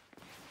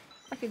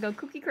 I could go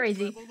cookie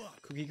crazy. Level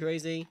up. Cookie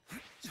crazy.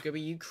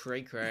 Scooby, you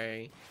cray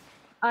cray.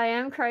 I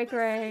am cray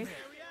cray.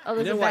 Oh,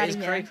 You there's know a what baddie is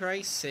here. cray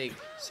cray? Sig.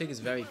 Sig is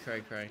very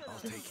cray cray. I'll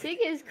take it. Sig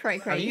is cray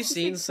cray. Have you see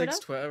seen Sig's Sig's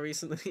Twitter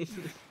recently?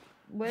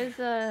 Where's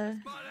Spot baddie?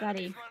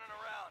 enemies running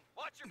around.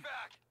 Watch your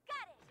back.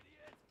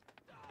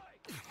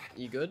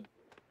 You good?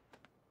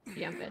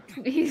 Yeah, I'm good.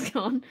 He's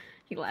gone.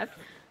 He left.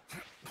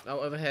 Oh,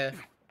 over here.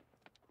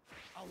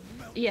 I'll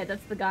melt. Yeah,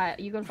 that's the guy.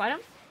 You gonna fight him?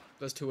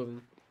 There's 2 of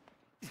them.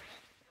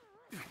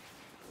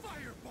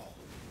 Fireball.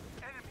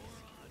 Enemies,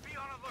 be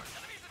on alert.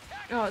 Enemies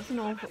attacking. Oh, it's an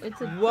awful.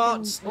 It's a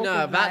What? freaking awful No,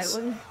 guy. that's. It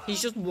wasn't-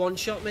 He's just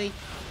one-shot me.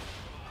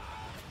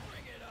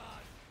 Bring it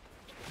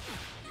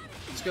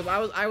on.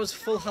 Scoob, I was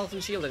full health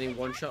and shield and he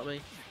one-shot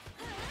me.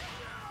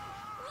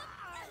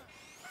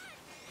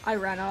 I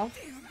ran off.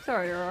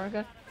 Sorry,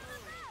 Aurora.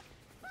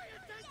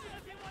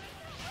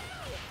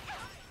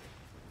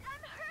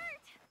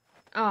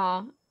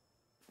 Aw.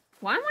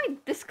 Why am I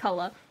this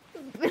color?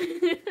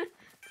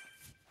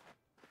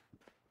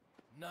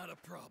 Not a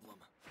problem.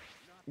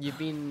 You've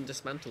been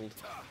dismantled.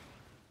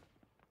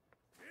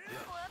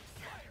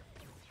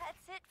 That's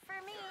it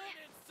for me.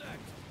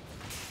 Insect.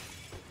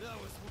 That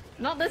was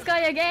Not this guy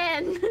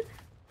again!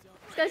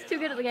 This guy's too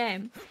good at the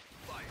game.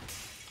 fire.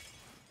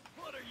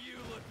 What are you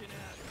looking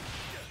at?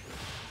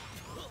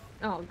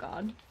 Oh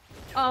god.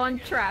 Oh, I'm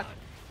trapped.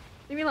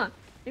 Leave me alone.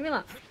 Leave me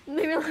alone.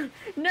 Leave me alone.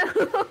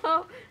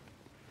 No!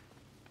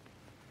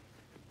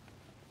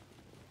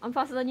 I'm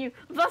faster than you.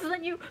 I'm faster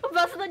than you. I'm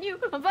faster than you.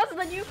 I'm faster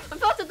than you. I'm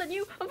faster than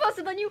you. I'm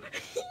faster than you.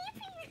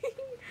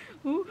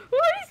 Ooh,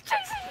 he's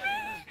chasing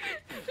me!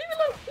 Leave me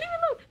alone. Leave me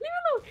alone. Leave me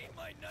alone. Eat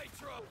my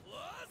Nitro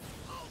Plus.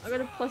 I got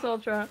a plus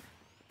ultra.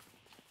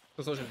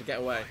 Plus also to get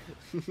away.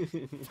 There's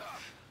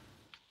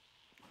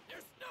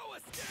no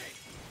escape.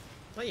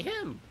 Oh, you hit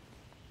him.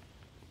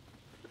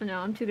 Oh, no,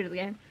 I'm too good at the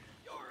game.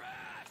 Your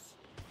ass.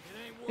 It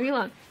ain't Leave me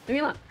alone. Leave me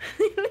alone.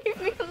 Leave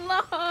me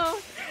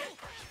alone.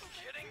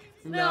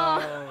 kidding.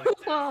 No.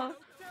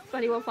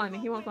 But he won't find me.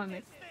 He won't find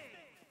me.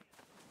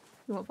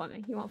 He won't find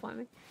me. He won't find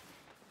me.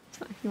 It's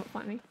fine. He won't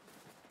find me.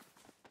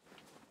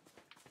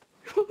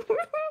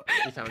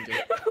 He found you.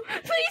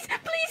 Please,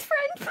 please,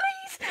 friend,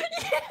 please.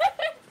 Yes.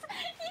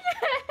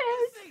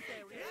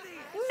 Yes.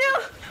 No.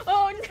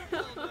 Oh no.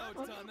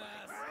 No,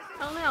 dumbass.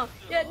 Oh no.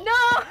 Yeah. No.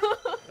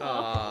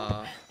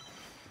 Aww.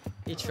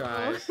 He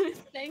tried.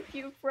 Thank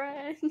you,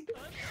 friend.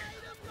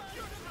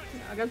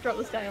 I gotta drop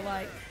this guy a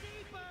like.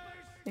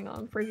 Hang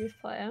on, previous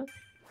player.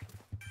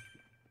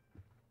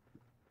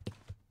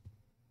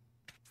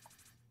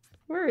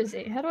 Where is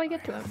he? How do I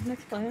get to him?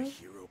 Next player.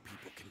 Hero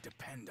people can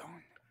depend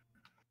on.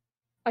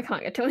 I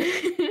can't get to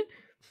him.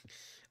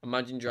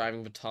 Imagine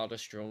driving the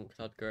TARDIS drunk.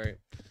 That'd great.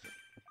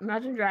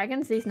 Imagine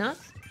dragons, these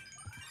nuts.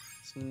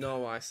 It's not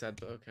what I said,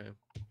 but okay.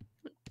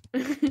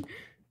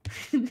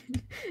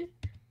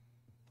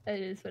 It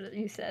is what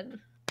you said.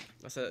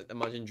 I said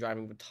imagine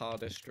driving the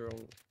TARDIS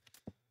drunk.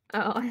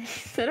 Oh, I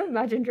said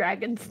imagine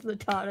dragons, the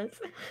TARDIS.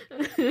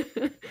 That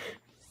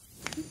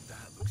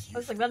looks I was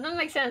useful. like, that doesn't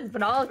make sense,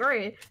 but I'll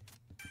agree.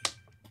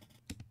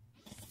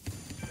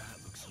 That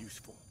looks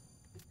useful.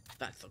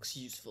 That looks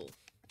useful.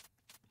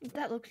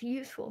 That looks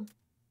useful.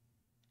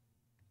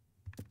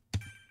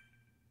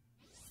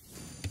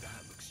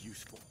 That looks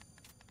useful.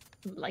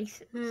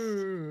 License.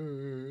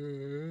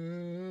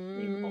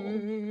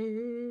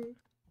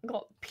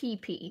 Got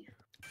PP.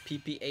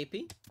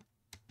 PPAP?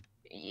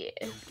 Yeah.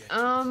 Don't get too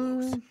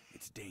close.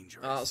 It's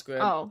dangerous. Oh, that's great.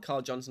 Oh.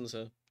 Carl Johnson's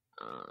here.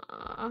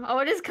 Oh,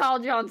 it is Carl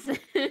Johnson.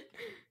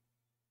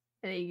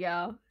 There you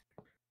go.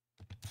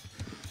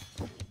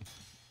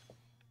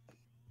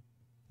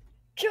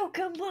 Choke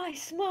 'em by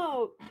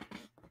smoke.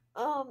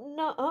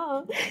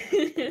 Nuh-uh.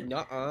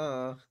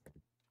 Nuh-uh.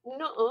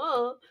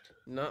 Nuh-uh.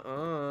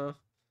 Nuh-uh.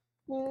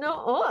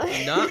 Nuh-uh.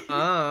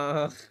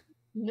 Nuh-uh.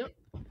 No.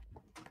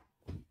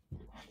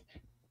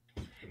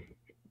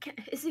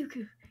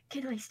 Izuku,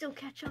 can I still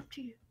catch up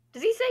to you?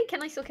 Does he say,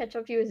 can I still catch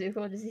up to you, Izuku?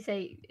 Or does he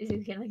say,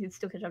 Izuku, can I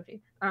still catch up to you?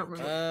 I don't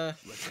remember.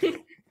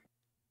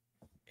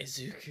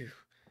 Izuku,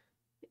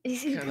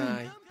 Izuku. can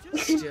I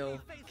still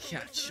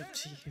catch up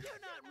to you?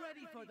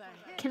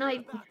 Can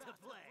I...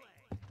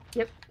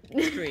 Yep.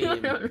 Scream. I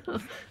don't know.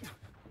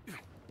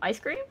 Ice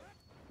cream?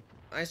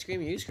 Ice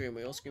cream, you scream.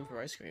 We all scream for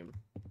ice cream.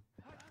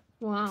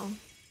 Wow.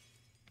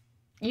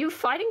 You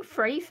fighting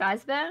Freddy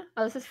Fazbear?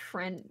 Oh, this is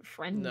friend.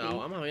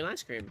 No, I'm having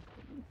ice cream.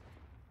 You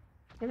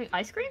having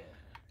ice cream?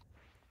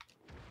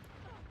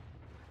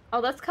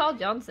 Oh, that's Carl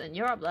Johnson.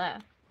 You're up there.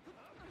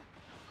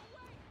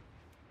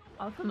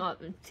 I'll come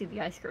up and see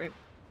the ice cream.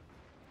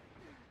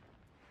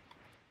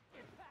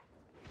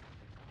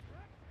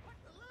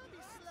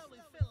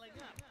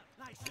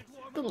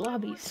 The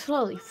lobby's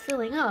slowly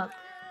filling up.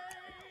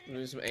 I'm gonna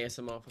do some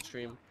ASMR for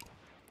stream.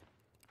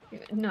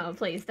 No,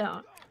 please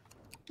don't.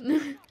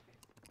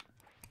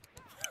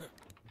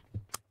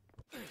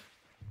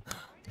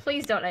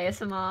 Please don't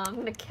ASMR. I'm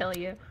gonna kill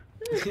you.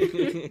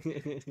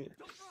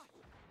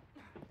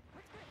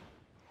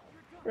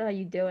 What are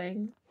you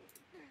doing?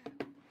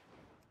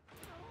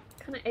 What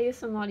kind of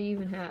ASMR do you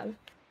even have?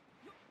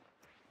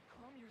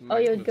 Oh,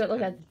 you would go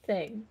look at the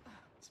thing.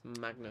 It's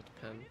magnet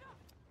pen.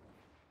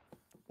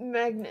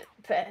 Magnet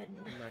pen.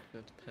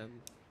 Magnet pen.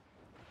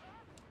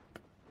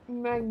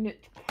 Magnet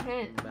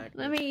pen. Magnet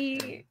Let me.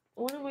 pen.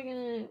 What am I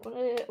gonna?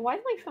 Why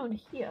is my phone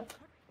here?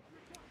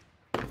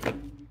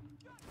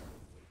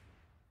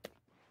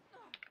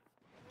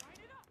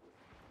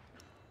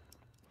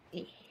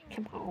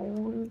 Come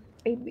on,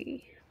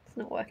 baby. It's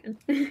not working.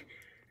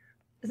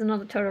 There's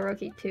another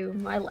Todoroki to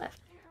my left.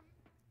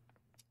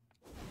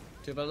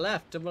 To the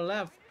left, to the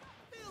left.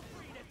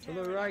 To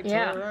the right,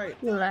 Yeah, to the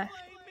right. left.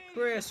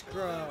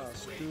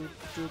 Crisscross.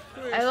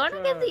 I want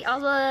to get the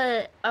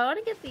other. I want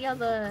to get the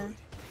other.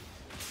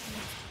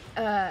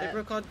 They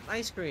record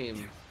ice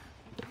cream.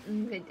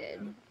 They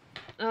did.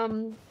 I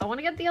want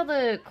to get the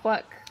other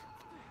quirk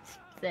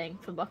thing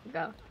for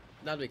Bakugo.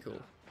 That'd be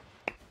cool.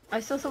 I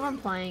saw someone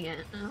playing it,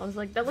 and I was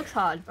like, that looks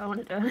hard, but I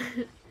want to do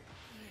it.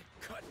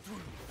 Cut through.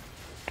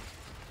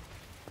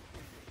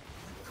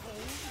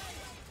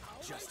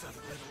 Just a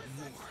little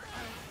more.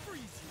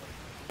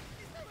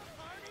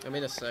 I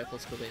made a circle,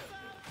 Scooby.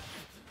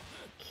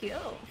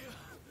 Cool.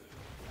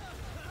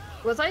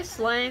 Was I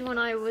slaying when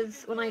I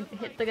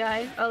hit the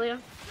guy earlier?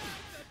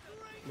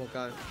 What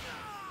guy?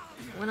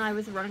 When I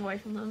was running away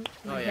from them?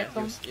 When Oh, I yeah, hit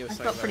them? you were I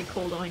so felt right. pretty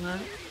cool doing that.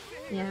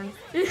 Yeah. Come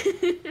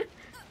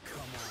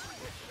on.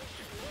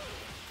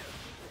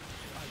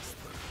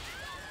 Iceberg.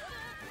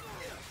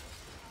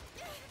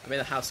 I made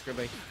a house,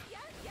 Scooby.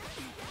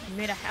 You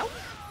made a house?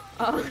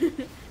 Oh.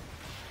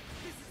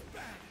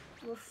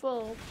 We're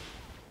full.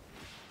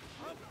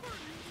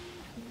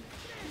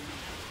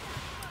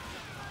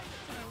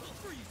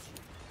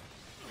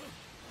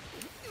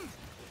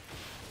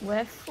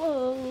 We're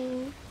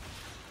full.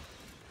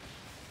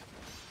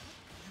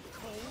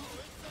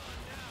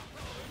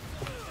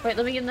 Wait,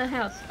 let me get in the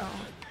house.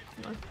 Oh.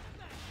 No.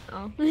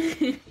 Oh.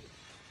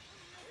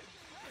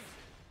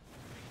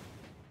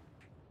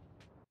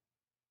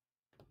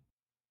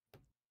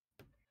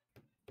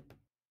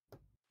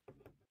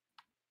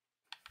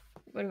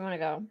 Where do you want to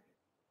go?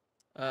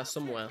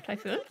 Somewhere.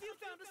 Typhoon? You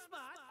found a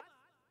spot.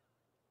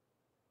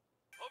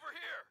 Over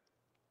here.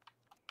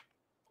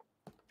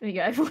 There you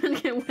go,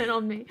 everyone went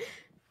on me.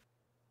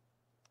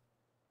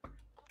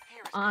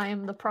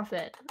 I'm the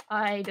prophet.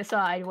 I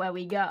decide where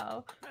we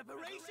go.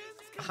 Preparations.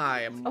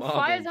 Hi, I'm Oh,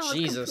 Fire Marvel. Zone was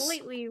Jesus.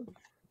 completely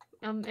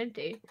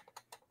empty.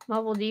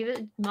 Marvel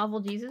Diva? Marvel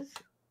Jesus?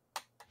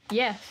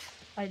 Yes,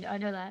 I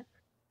know that.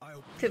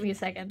 Took me a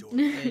second.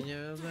 In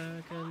your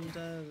American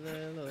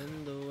little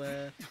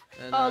underwear,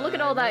 and Oh, look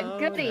at all I that know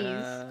goodies.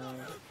 now,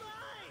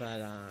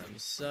 but I'm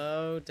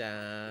so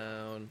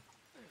down.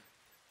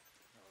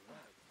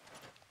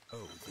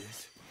 Oh,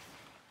 this.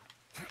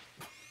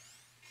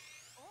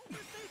 All the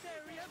safe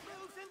area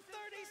moves in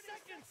 30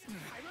 seconds.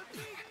 I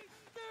repeat,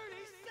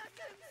 30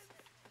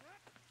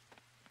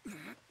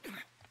 seconds.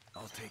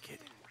 I'll take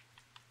it.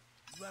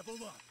 Level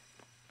up.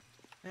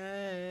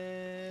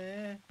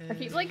 I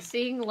keep like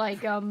seeing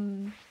like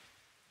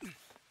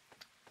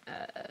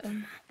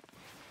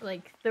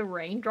the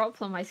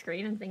raindrops on my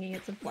screen and thinking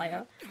it's a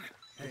player.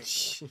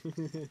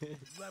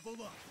 Level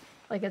up.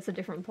 Like it's a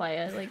different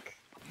player, like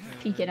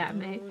peeking at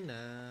me. know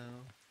now,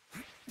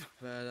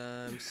 but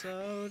I'm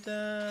so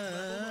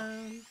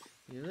down.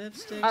 Your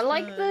lipstick's I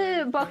like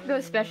the my Bakugo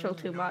special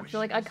too much.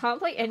 Like I can't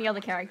play any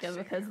other character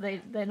because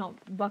they're not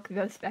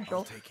Bakugo I'll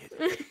special. take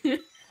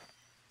it.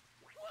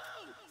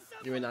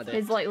 You're an addict.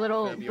 His like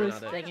little Whatever, you're an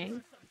boost addict.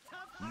 thingy.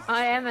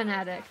 I am an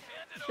addict.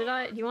 Should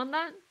I? Do you want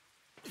that?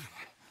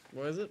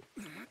 What is it?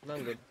 No,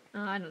 I'm good.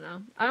 I don't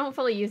know. I don't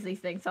fully use these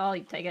things, so I'll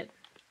take it.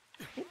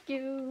 Thank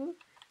you.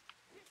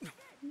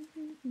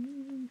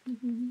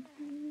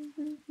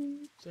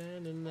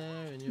 Standing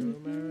there in your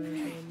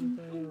American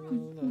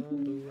Apparel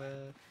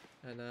underwear,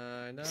 and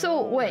I know.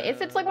 So wait,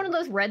 if it's like one of now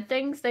those red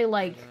things, they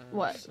like that I'm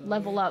what so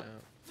level up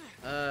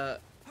down.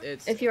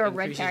 It's if you're a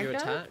red increases your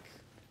character? attack.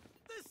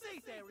 The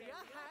safe area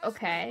has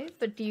Okay,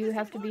 but do you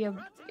have to be a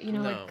you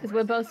know like No. because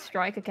we're both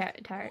striker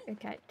type It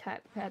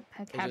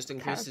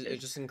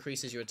just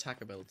increases your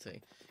attack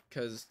ability,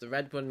 because the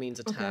red one means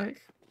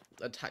attack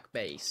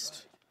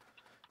based.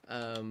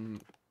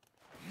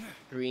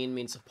 Green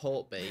means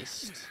support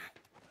based,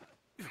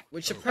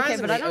 which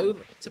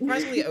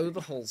surprisingly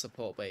Overhaul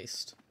support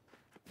based.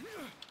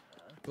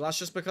 Well, that's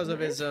just because of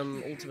his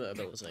ultimate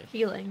ability.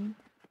 Healing.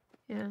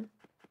 Yeah.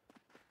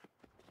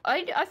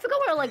 I forgot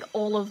where like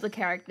all of the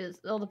characters,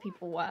 all the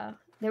people were.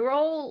 They were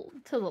all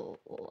to the left.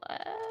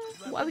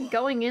 Why are we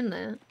going in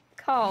there?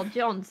 Carl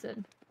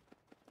Johnson.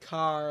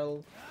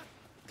 Carl.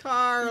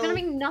 There's gonna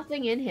be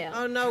nothing in here.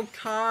 Oh no,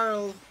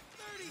 Carl.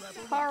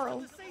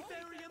 Carl. safe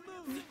area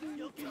moved.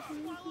 You'll get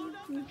swallowed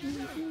up.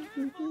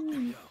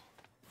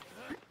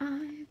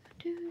 I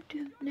do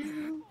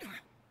now.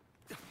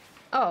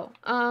 Oh,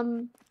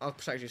 I'll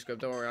protect you, Squib.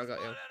 Don't worry, I got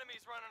you.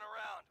 Enemies running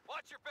around.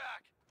 Watch your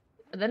back.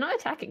 they're not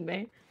attacking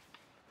me.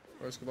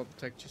 Or Squib, I'll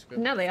protect you, Squib.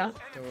 No, they are.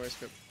 Don't worry,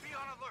 Squib. Be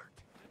on alert.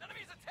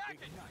 Enemies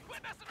attacking.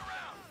 Quit messing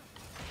around.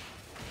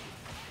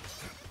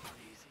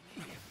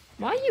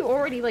 Why are you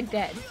already like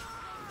dead?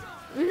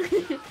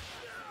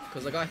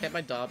 Because I got hit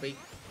by Darby,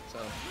 so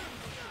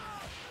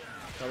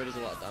Darby does a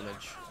lot of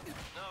damage. No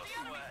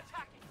sweat.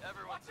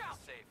 Everyone's in a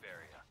safe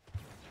area.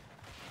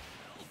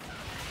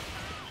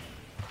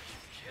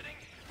 Kidding?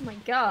 Oh my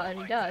god,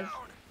 he does.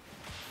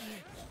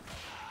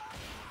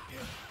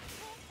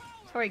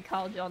 Sorry,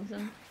 Carl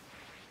Johnson.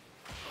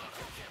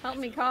 Help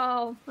me,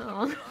 Carl.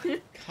 Oh.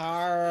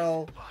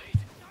 Carl.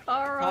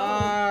 Carl.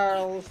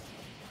 Carl.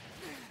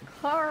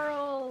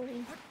 Carl. I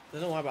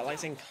don't know why, but I like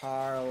saying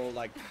Carl,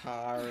 like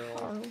Carl.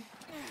 Carl.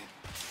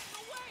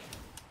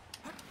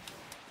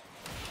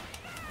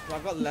 Well,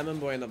 I've got Lemon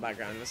Boy in the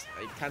background.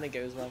 It kind of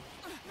goes well.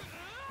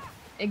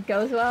 It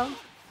goes well.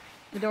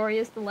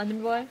 Midoriya's the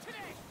lemon boy.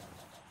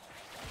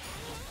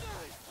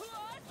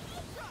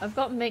 I've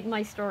got Make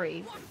My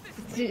Story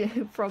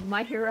from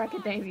My Hero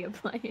Academia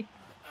playing.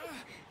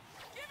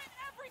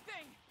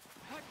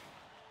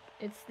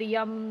 It's the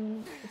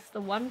one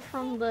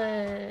from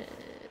the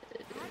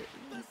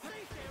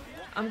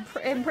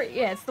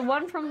yeah, it's the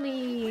one from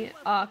the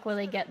arc where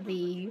they get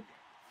the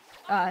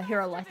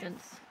hero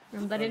license.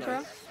 Remember that intro?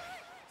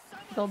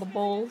 With all the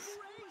balls.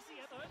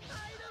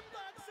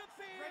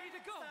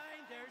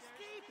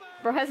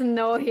 Bro has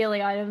no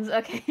healing items.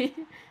 Okay.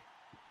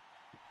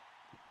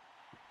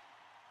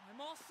 I'm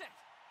all set.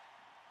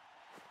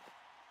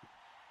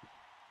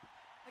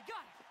 I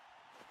got it.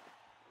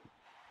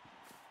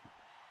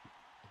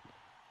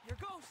 Here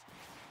goes.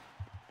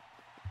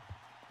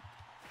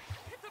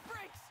 Hit the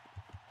brakes.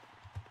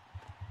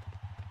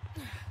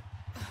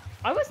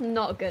 I was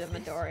not good at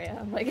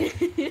Midoriya. Like,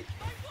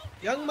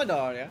 Young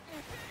Midoriya.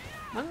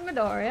 young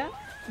Midoriya.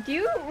 Do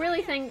you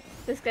really think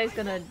this guy's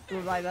gonna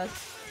revive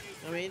us?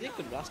 I mean, he did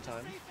good last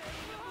time,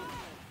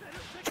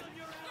 Yeah,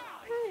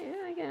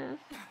 I guess.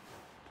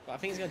 but I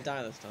think he's gonna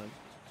die this time.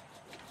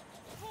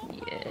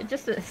 Yeah,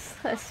 just a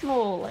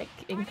small, like,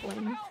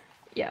 inkling.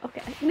 Yeah,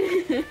 okay.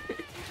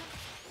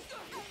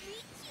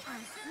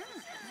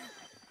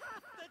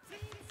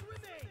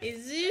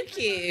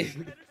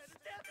 Izuku!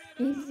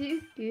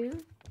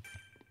 Izuku.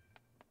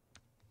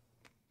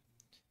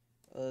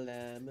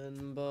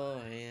 Lemon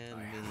Boy and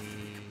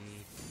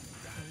me.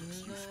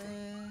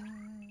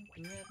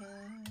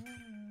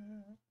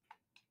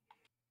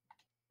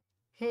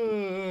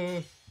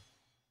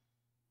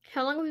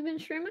 How long have we been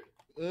streaming?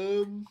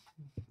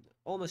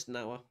 Almost an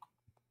hour.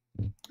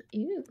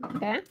 Ew,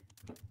 okay. I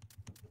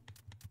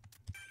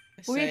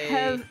We say,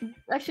 have...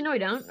 Actually, no we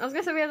don't. I was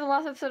gonna say we have the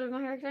last episode of My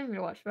Hero Academia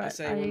to watch, but I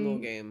say one more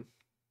game.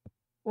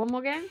 One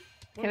more game? One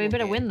Okay, we more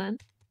better game. win then.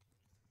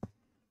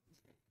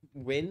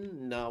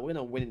 Win? No, we're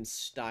gonna win in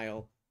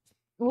style.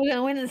 We're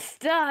gonna win in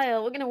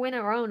style. We're gonna win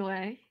our own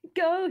way.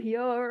 Go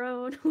your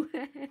own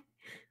way.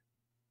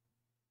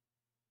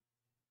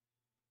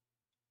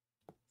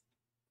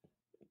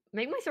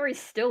 Make My Story's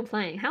still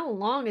playing. How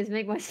long is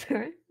Make My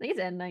Story? I think it's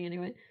ending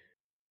anyway.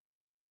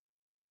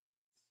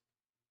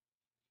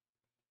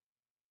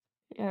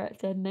 Alright,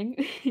 it's ending.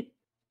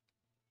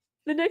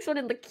 The next one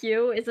in the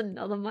queue is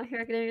another My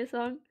Hero Academia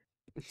song.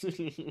 I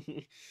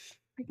can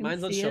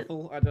Mine's on see it.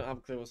 shuffle. I don't have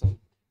a clue what's on.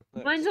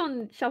 Look, Mine's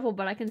on shuffle,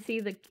 but I can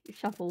see the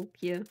shuffle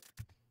queue.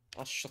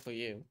 I'll shuffle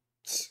you.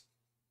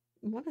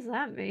 What does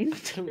that mean? I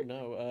don't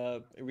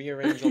know.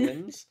 Rearrange your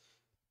limbs.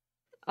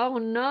 Oh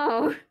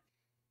no!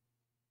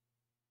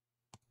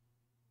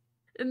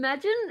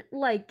 Imagine,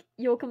 like,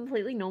 you're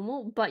completely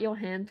normal, but your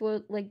hands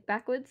were, like,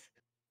 backwards.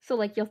 So,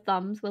 like, your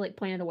thumbs were, like,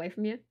 pointed away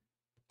from you.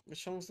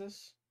 Which song's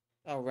this?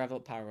 Oh, Rev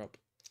Up, Power Up.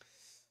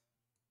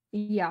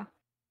 Yeah.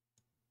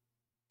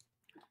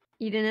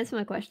 You didn't answer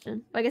my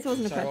question. I guess it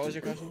wasn't a Sorry, question. what was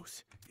your question?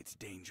 Close. It's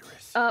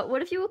dangerous.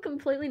 What if you were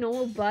completely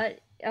normal, but,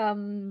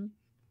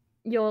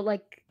 you're,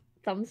 like,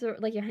 thumbs are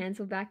like your hands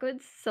were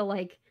backwards. So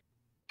like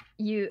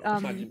you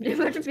Imagine being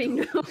imagine being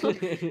normal. normal.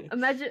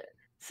 Imagine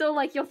so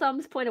like your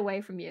thumbs point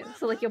away from you.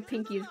 So like your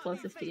pinky is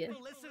closest to you.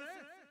 Listener,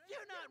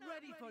 you're not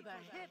ready for the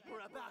hit we're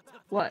about to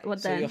play.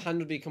 What So then? your hand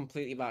would be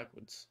completely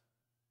backwards.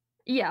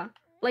 Yeah.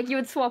 Like you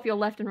would swap your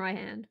left and right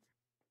hand.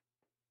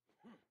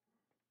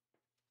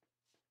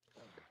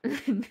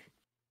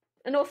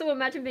 And also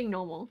imagine being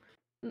normal.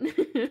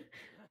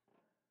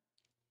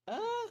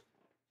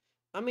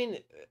 I mean,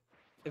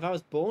 if I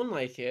was born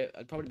like it,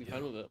 I'd probably be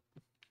fine with it.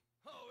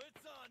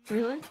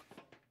 Really?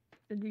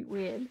 It'd be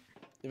weird.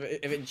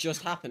 If it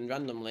just happened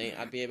randomly,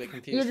 I'd be a bit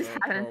confused just for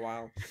a happened.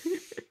 while.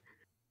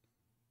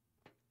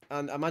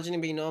 And imagining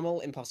being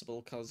normal,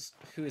 impossible, because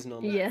who is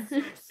normal? Yeah.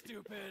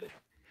 Stupid.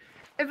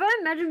 If I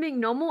imagine being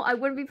normal, I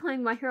wouldn't be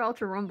playing My Hero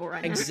Ultra Rumble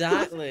right now.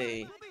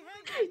 Exactly.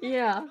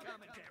 Yeah.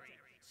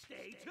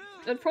 Stay tuned.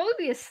 I'd probably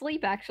be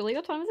asleep actually.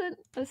 What time is it?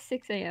 It's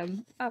 6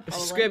 a.m. Oh, probably.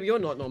 Scrib, you're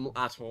not normal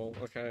at all,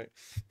 okay?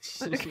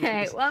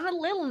 Okay, well I'm a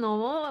little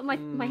normal.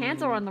 My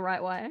hands are on the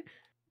right way.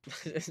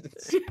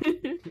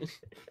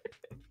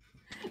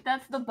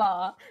 That's the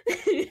bar.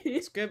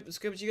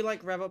 Scrib, do you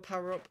like Rev Up,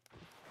 Power Up?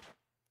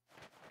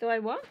 Do I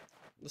what?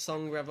 The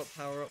song Rev Up,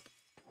 Power Up?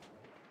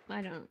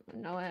 I don't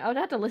know it. I would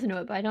have to listen to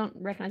it, but I don't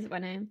recognize it by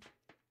name.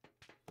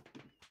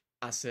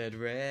 I said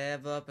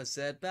rev up, I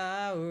said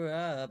power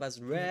up, I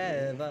said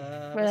rev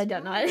up. Well, I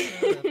don't know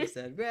it. I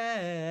said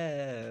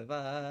rev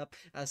up,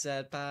 I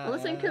said power I'm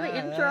listening to the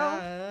intro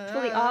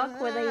for the arc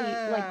where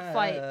they like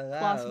fight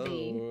Class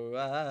B, and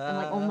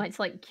like All Might's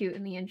like cute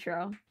in the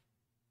intro.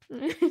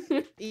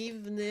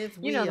 Even if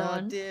You we know the are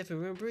one.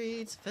 different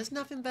breeds, there's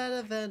nothing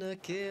better than a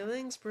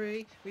killing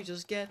spree. We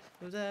just get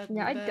that.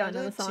 Yeah, I don't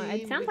know the song.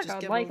 It sounds like I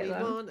would like it,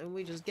 though. And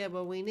we just get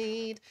what we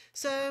need.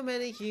 So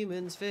many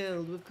humans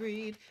filled with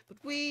greed, but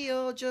we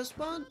all just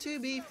want to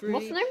be free.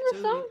 What's the name of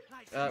the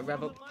song?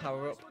 Rev Up,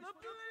 Power Up.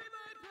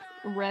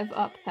 Rev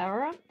Up,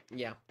 Power Up?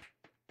 Yeah.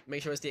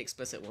 Make sure it's the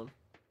explicit one.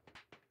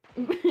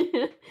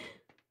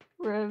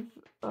 Rev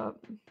Up.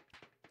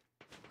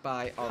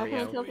 By How can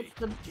I tell Oreo. if it's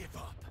the... Give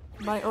up.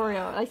 By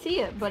Oreo. I see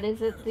it, but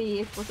is it the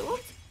explicit one?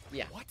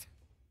 Yeah. What?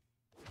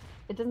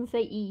 It doesn't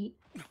say E.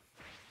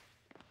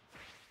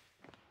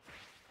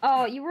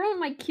 Oh, you ruined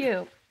my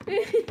cue.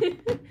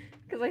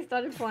 Because I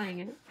started playing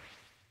it.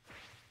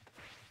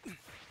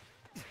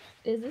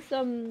 Is this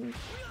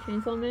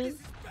Chainsaw Man?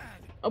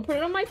 I'll put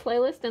it on my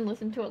playlist and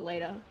listen to it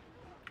later.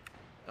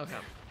 Okay.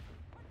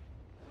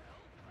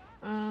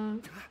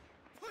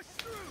 Push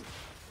through.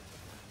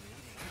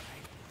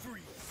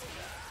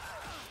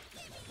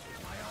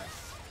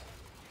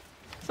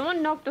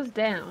 Someone knocked us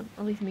down.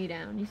 Or at least me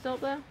down. You still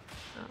up there?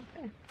 Oh,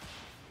 okay.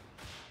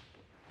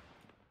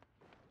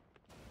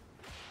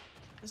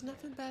 There's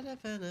nothing better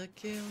than a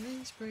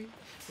killing spree.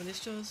 When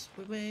it's just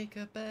we make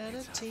a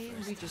better team.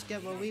 We just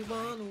get what we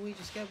want and we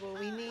just get what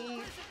we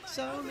need.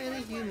 So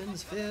many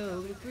humans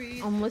filled with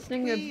greed. I'm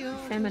listening to We all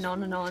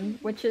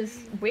Feminomenon, which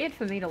is weird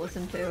for me to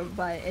listen to,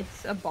 but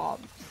it's a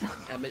bob.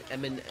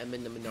 Phenomenon?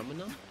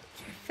 Feminomenon.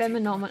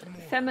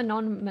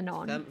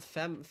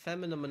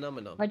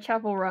 Phenomenon. By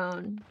Chapel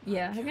Roan.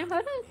 Yeah, have you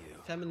heard it?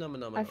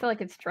 Phenomenon. I feel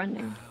like it's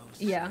trending.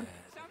 Yeah.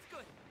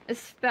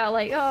 It's about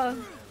like, oh,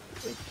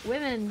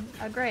 women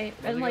are great,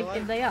 and you like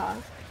like? they are.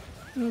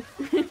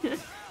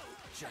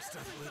 Just a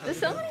There's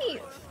so many.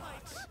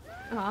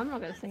 Oh, I'm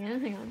not gonna sing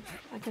it. Hang on,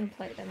 I can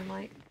play it in the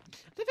mic. I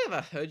don't think I've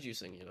ever heard you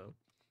sing, you know.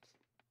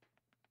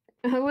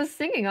 I was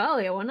singing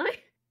earlier, wasn't I?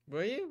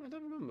 Were you? I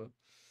don't remember.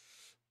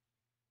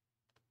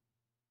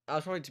 I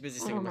was probably too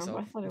busy I singing don't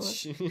myself. remember,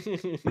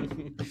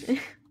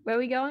 Where are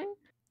we going?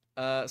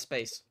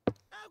 Space.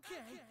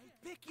 Okay,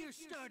 pick your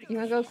starting. You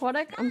wanna go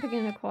aquatic? I'm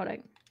picking aquatic.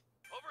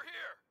 Over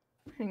here.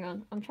 Hang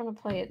on, I'm trying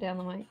to play it down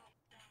the mic. It's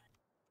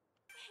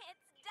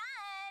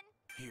done.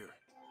 here.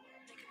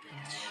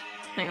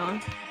 Hang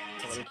on.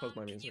 Oh, let me pause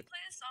my music. Play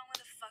a song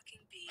with a fucking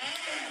beat.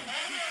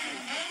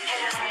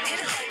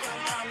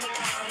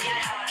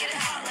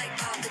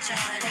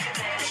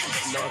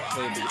 Not a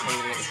clue, but you're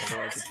probably gonna get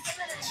copyrighted.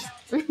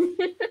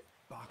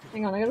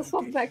 Hang on, I gotta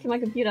swap it back to my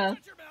computer.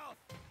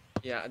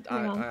 Yeah,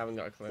 Hang on. I haven't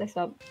got a clue.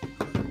 Desktop.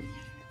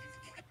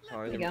 Oh,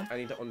 I you need, go. I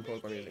need to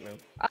unpause my music now.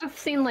 I've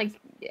seen like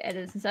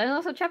edits and stuff. And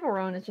also Chapel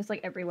Roan is just like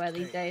everywhere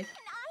these days. An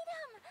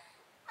item.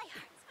 My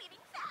heart's beating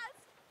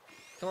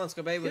fast. Come on,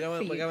 Scobie, we're Good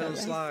going, for we're you, going on the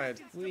Kobe. slide.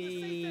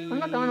 Wee. I'm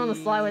not going on the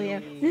slide with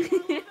you.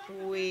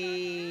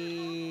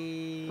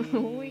 Wee.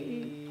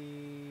 Wee.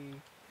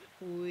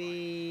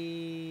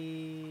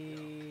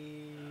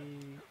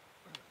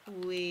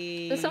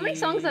 Wee. There's so many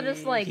songs that are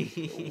just like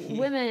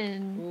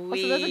women.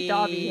 Also, there's a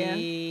Derby here.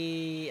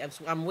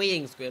 I'm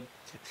weeing, Squib.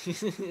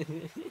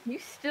 You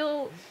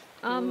still,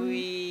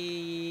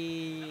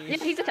 Wee. yeah,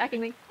 he's attacking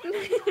me.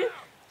 I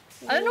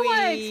don't know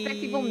why I expect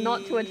people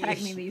not to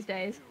attack me these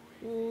days.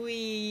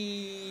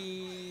 Wee.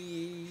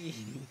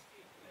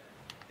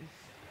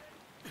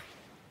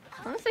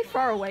 I'm gonna stay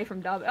far away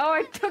from Derby. Oh,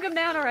 I took him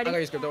down I got already.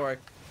 you, Squib, don't worry.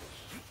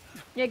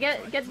 Yeah,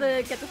 get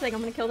the thing. I'm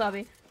gonna kill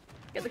Derby.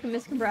 Get the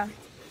Miss Cabra.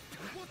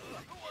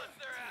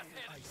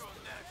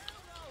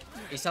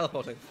 He's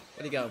teleporting.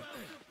 Where'd he go?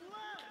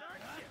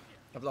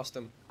 I've lost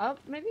him. Oh,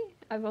 maybe?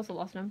 I've also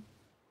lost him.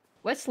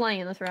 We're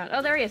slaying this round.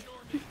 Oh, there he is.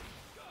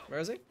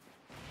 Where is he?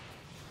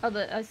 Oh,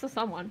 I saw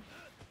someone.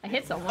 I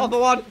hit someone. Oh, the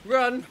one!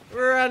 Run!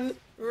 Run!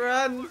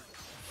 Run!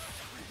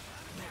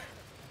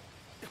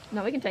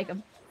 No, we can take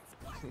him.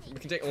 We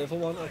can take all for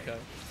one? Okay.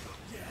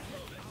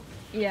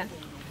 Yeah.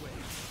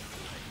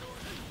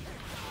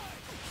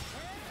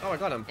 Oh, I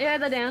got him. Yeah,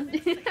 they're down.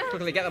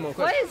 Quickly, get them all,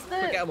 quick. What is the...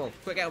 Quick, get them all.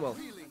 Quick, get them all.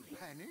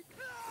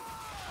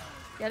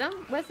 Get him?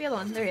 Where's the other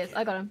one? There he is.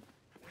 I got him.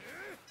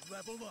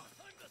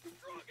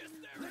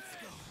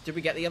 Did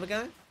we get the other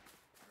guy?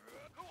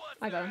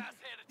 I got him.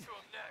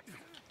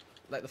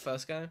 Like the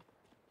first guy?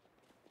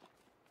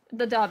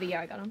 The Derby,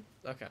 yeah, I got him.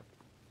 Okay.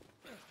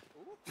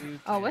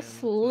 Oh, we're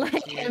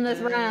slaying this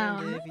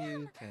round. If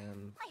you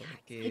can He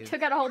forgive,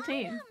 took out a whole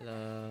team.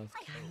 love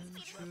can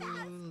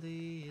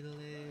truly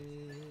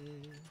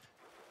live.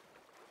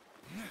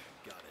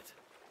 Got it.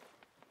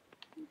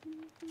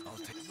 I'll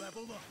take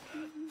level up.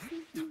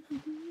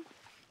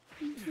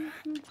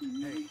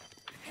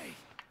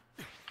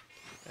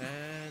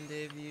 And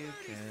if you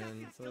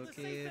can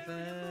forgive,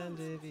 and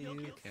if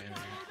you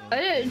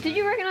can Did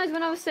you recognize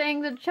when I was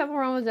saying that Chapel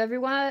Run was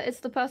everywhere? It's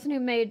the person who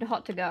made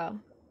Hot to Go.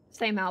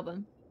 Same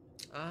album.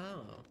 Oh.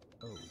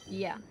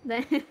 Yeah.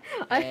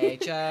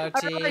 H-O-T-O-T-G-O.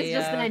 I realized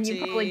just then you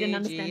probably didn't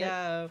understand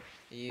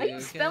it. Are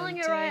you spelling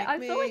it right? I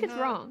feel like it's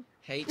wrong.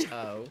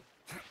 H-O-T-O.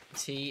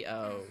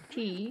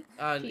 T.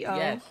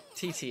 Yeah,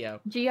 T-T-O.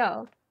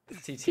 G-O.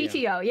 T-T-O.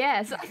 T-T-O,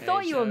 yes. I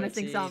thought you were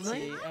missing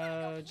something.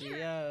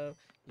 H-O-T-O-G-O.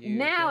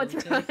 Now it's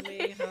right.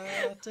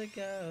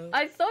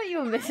 I thought you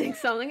were missing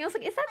something. I was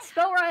like, is that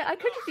spelled right? I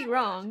could just be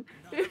wrong.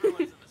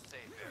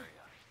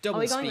 Double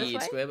we going this speed,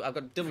 way? Squib. I've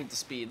got double the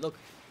speed. Look,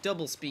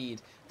 double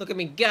speed. Look at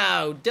me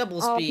go.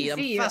 Double Oh, I speed. can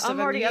see I'm you. faster I'm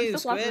than already, you, I'm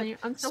still faster than Squib. you.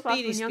 I'm still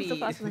Speedy faster than you. I'm still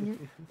speed. faster than you.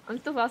 I'm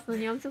still faster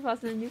than you. I'm still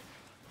faster than you.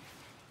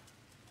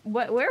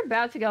 We're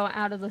about to go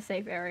out of the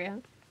safe area.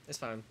 It's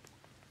fine.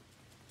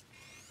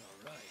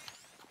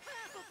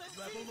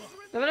 Do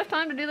we have enough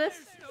time to do this?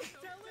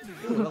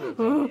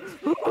 Oh,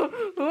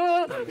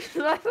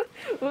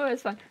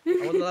 It's fine. I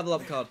want the level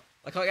up card.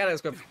 I can't get it,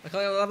 Squib. I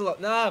can't get the level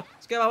up. No!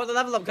 Squib, I want the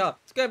level up card.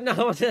 Squib, no!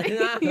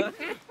 No.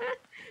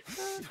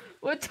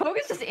 Well,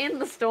 Toga's just in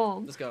the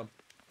storm. Let's go.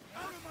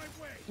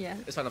 Yeah.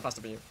 It's fine, I'm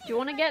faster than you. Do you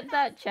want to get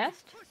that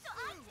chest? So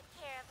I took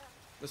care of him.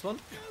 This one?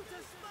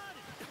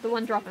 The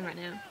one dropping right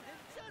now.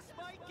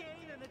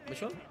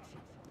 Which one?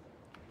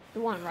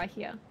 The one right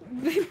here.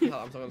 Oh,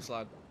 I'm still on the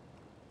slide.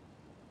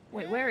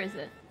 Wait, where is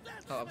it?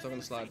 Oh, I'm still on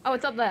the slide. Oh,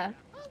 it's up there.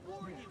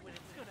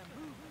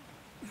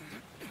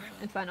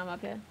 It's fine, I'm up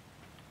here.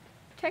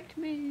 Protect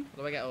me.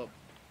 How do I get up?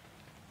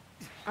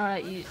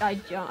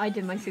 I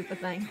did my super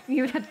thing.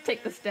 You would have to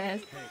take the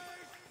stairs.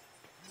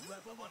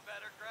 Someone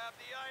better grab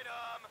the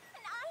item. An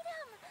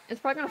item. It's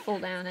probably gonna fall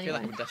down I feel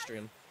anyway. like a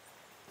pedestrian.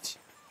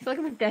 I feel like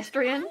a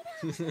pedestrian.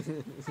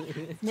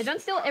 No,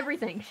 don't steal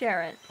everything.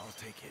 Share it. I'll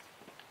take it.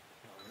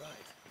 All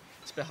right.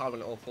 It's a bit hard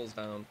when it all falls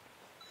down.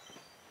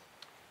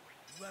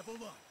 Level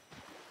up.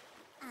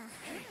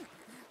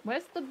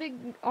 Where's the big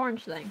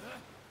orange thing?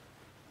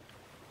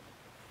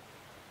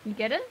 You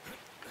get it?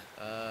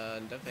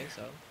 Don't think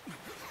so.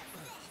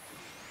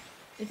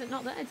 Is it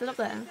not there? Is it up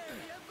there?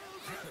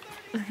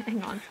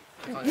 Hang on.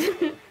 I can't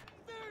get it.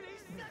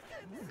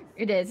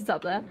 It is. It's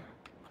up there.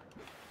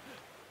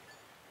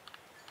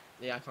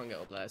 Yeah, I can't get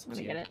up there. It's up Let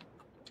to me you. get it.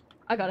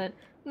 I got it.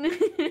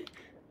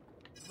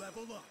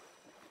 Level up.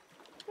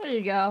 There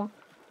you go.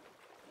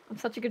 I'm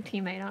such a good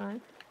teammate,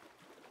 aren't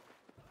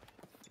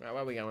I? Right,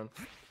 where are we going?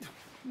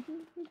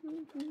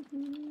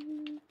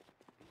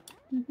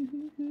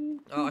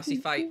 Oh, I see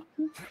fight.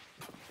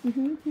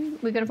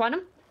 We gonna find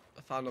him?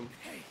 I found him.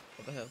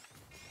 What the hell? An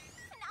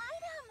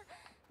item.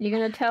 You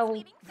gonna tell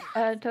Toga?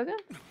 Nobody's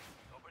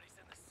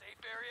in the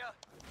safe area.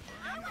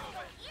 I'm gonna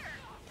go here.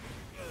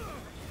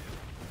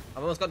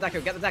 I've almost got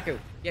Deku. Get the Deku.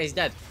 Yeah, he's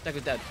dead.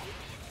 Deku's dead.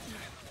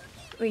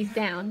 Oh, he's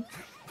down.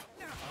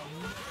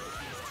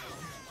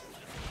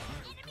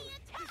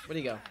 Where'd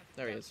he go?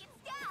 There he is.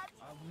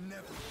 I'll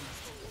never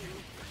lose to you.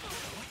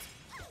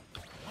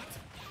 What?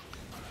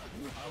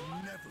 I'll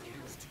never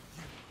lose to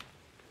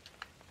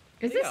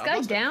you. Is this Yeah, I guy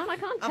lost him. down? I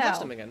can't I've lost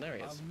tell. him again. There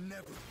he I'll is.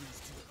 never lose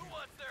to you. Who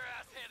wants their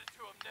ass handed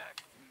to him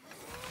next?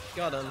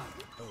 Got him.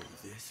 Oh,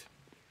 this.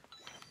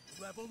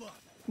 Level up.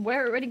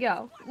 Where'd he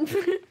go?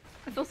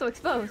 I feel so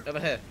exposed. Over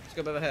here. Let's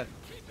go over here.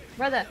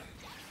 Right there.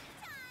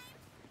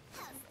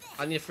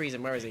 I need to freeze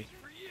him. Where is he?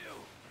 For you.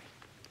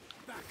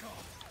 Back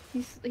off.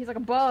 He's like a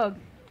bug.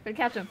 Gotta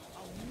catch him.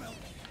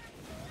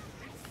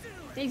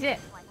 He's it.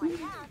 One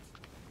more out.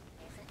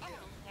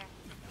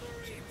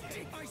 There's an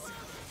enemy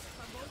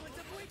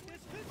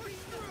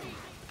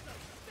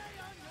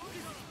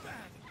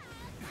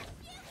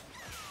here.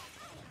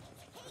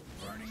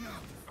 Burning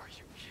up. Are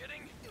you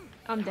kidding?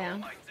 I'm down.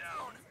 Am I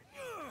down?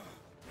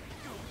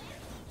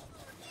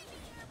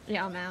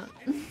 Yeah, I'm out.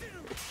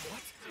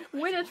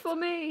 Win it for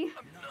me. I'm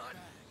not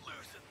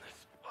losing this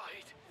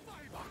fight.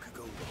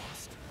 Bakugo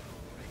lost.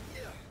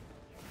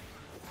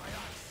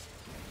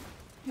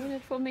 Win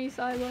it for me,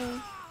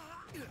 Silo.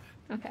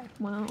 Okay,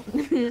 well.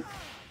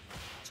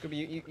 Scrubby,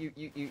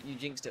 you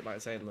jinxed it by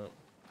saying that.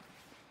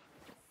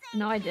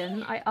 No, I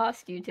didn't. I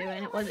asked you to,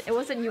 and it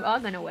wasn't you are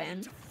gonna win.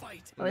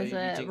 It No, was you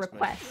a jinxed me.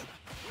 request.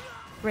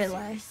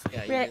 Relay.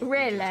 Yeah, you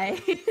Relay.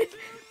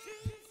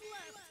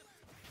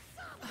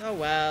 Oh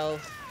well.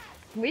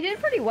 We did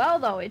pretty well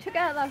though. We took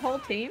out that whole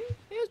team.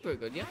 It was pretty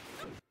good, yeah.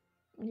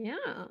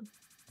 Yeah.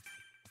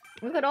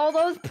 Look at all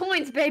those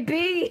points,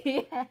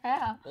 baby!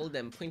 Yeah. All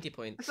them pointy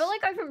points. I feel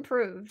like I've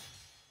improved.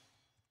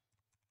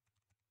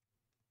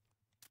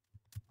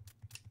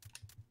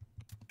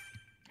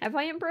 Have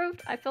I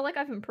improved? I feel like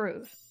I've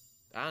improved.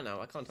 I don't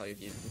know, I can't tell you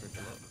if you've improved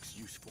or not. Looks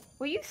useful.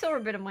 Well, you saw a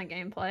bit of my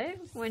gameplay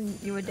when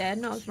you were dead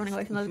and I was running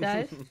away from those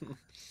guys.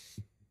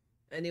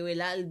 Anyway,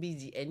 that'll be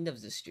the end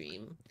of the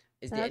stream.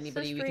 Is there That's the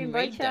anybody we stream, can bye,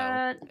 raid though?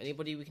 chat.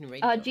 Anybody we can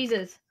raid though?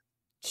 Jesus.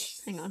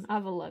 Jeez. Hang on, I'll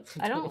have a look.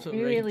 I don't Don't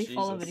really raid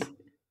follow Jesus. video.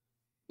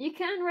 You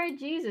can raid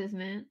Jesus,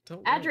 man.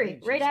 Don't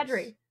Adri, raid Jesus.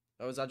 Adri.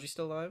 Oh, is Adri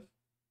still alive?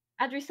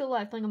 Adri's still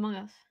alive playing Among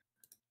Us.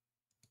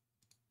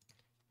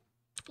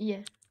 Yeah,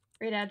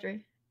 raid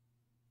Adri.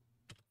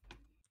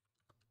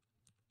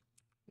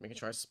 We can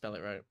try to spell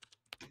it right.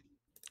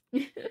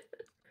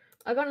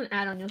 I got an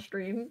ad on your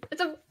stream.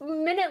 It's a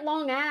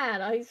minute-long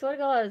ad. I swear to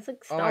God, it's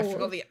like Star I Wars.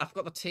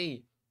 forgot the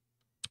T.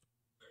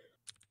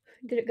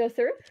 Did it go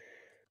through?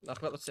 I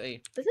forgot the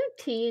T. There's no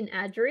T in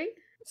Adri.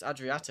 It's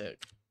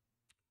Adriatic.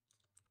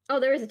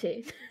 Oh, there is a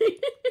T.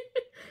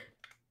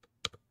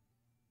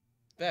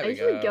 There I we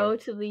usually go. go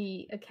to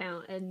the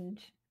account and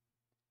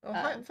Oh,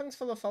 hi, thanks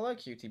for the follow,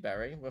 Cutie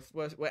Berry.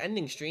 We're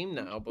ending stream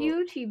now, but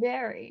Cutie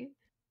Berry.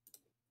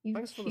 You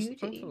thanks for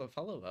the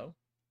follow though.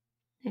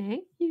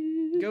 Thank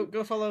you.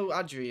 Go follow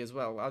Adri as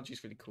well.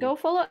 Adri's really cool. Go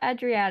follow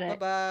Adriatic.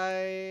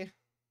 Bye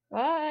bye.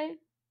 Bye.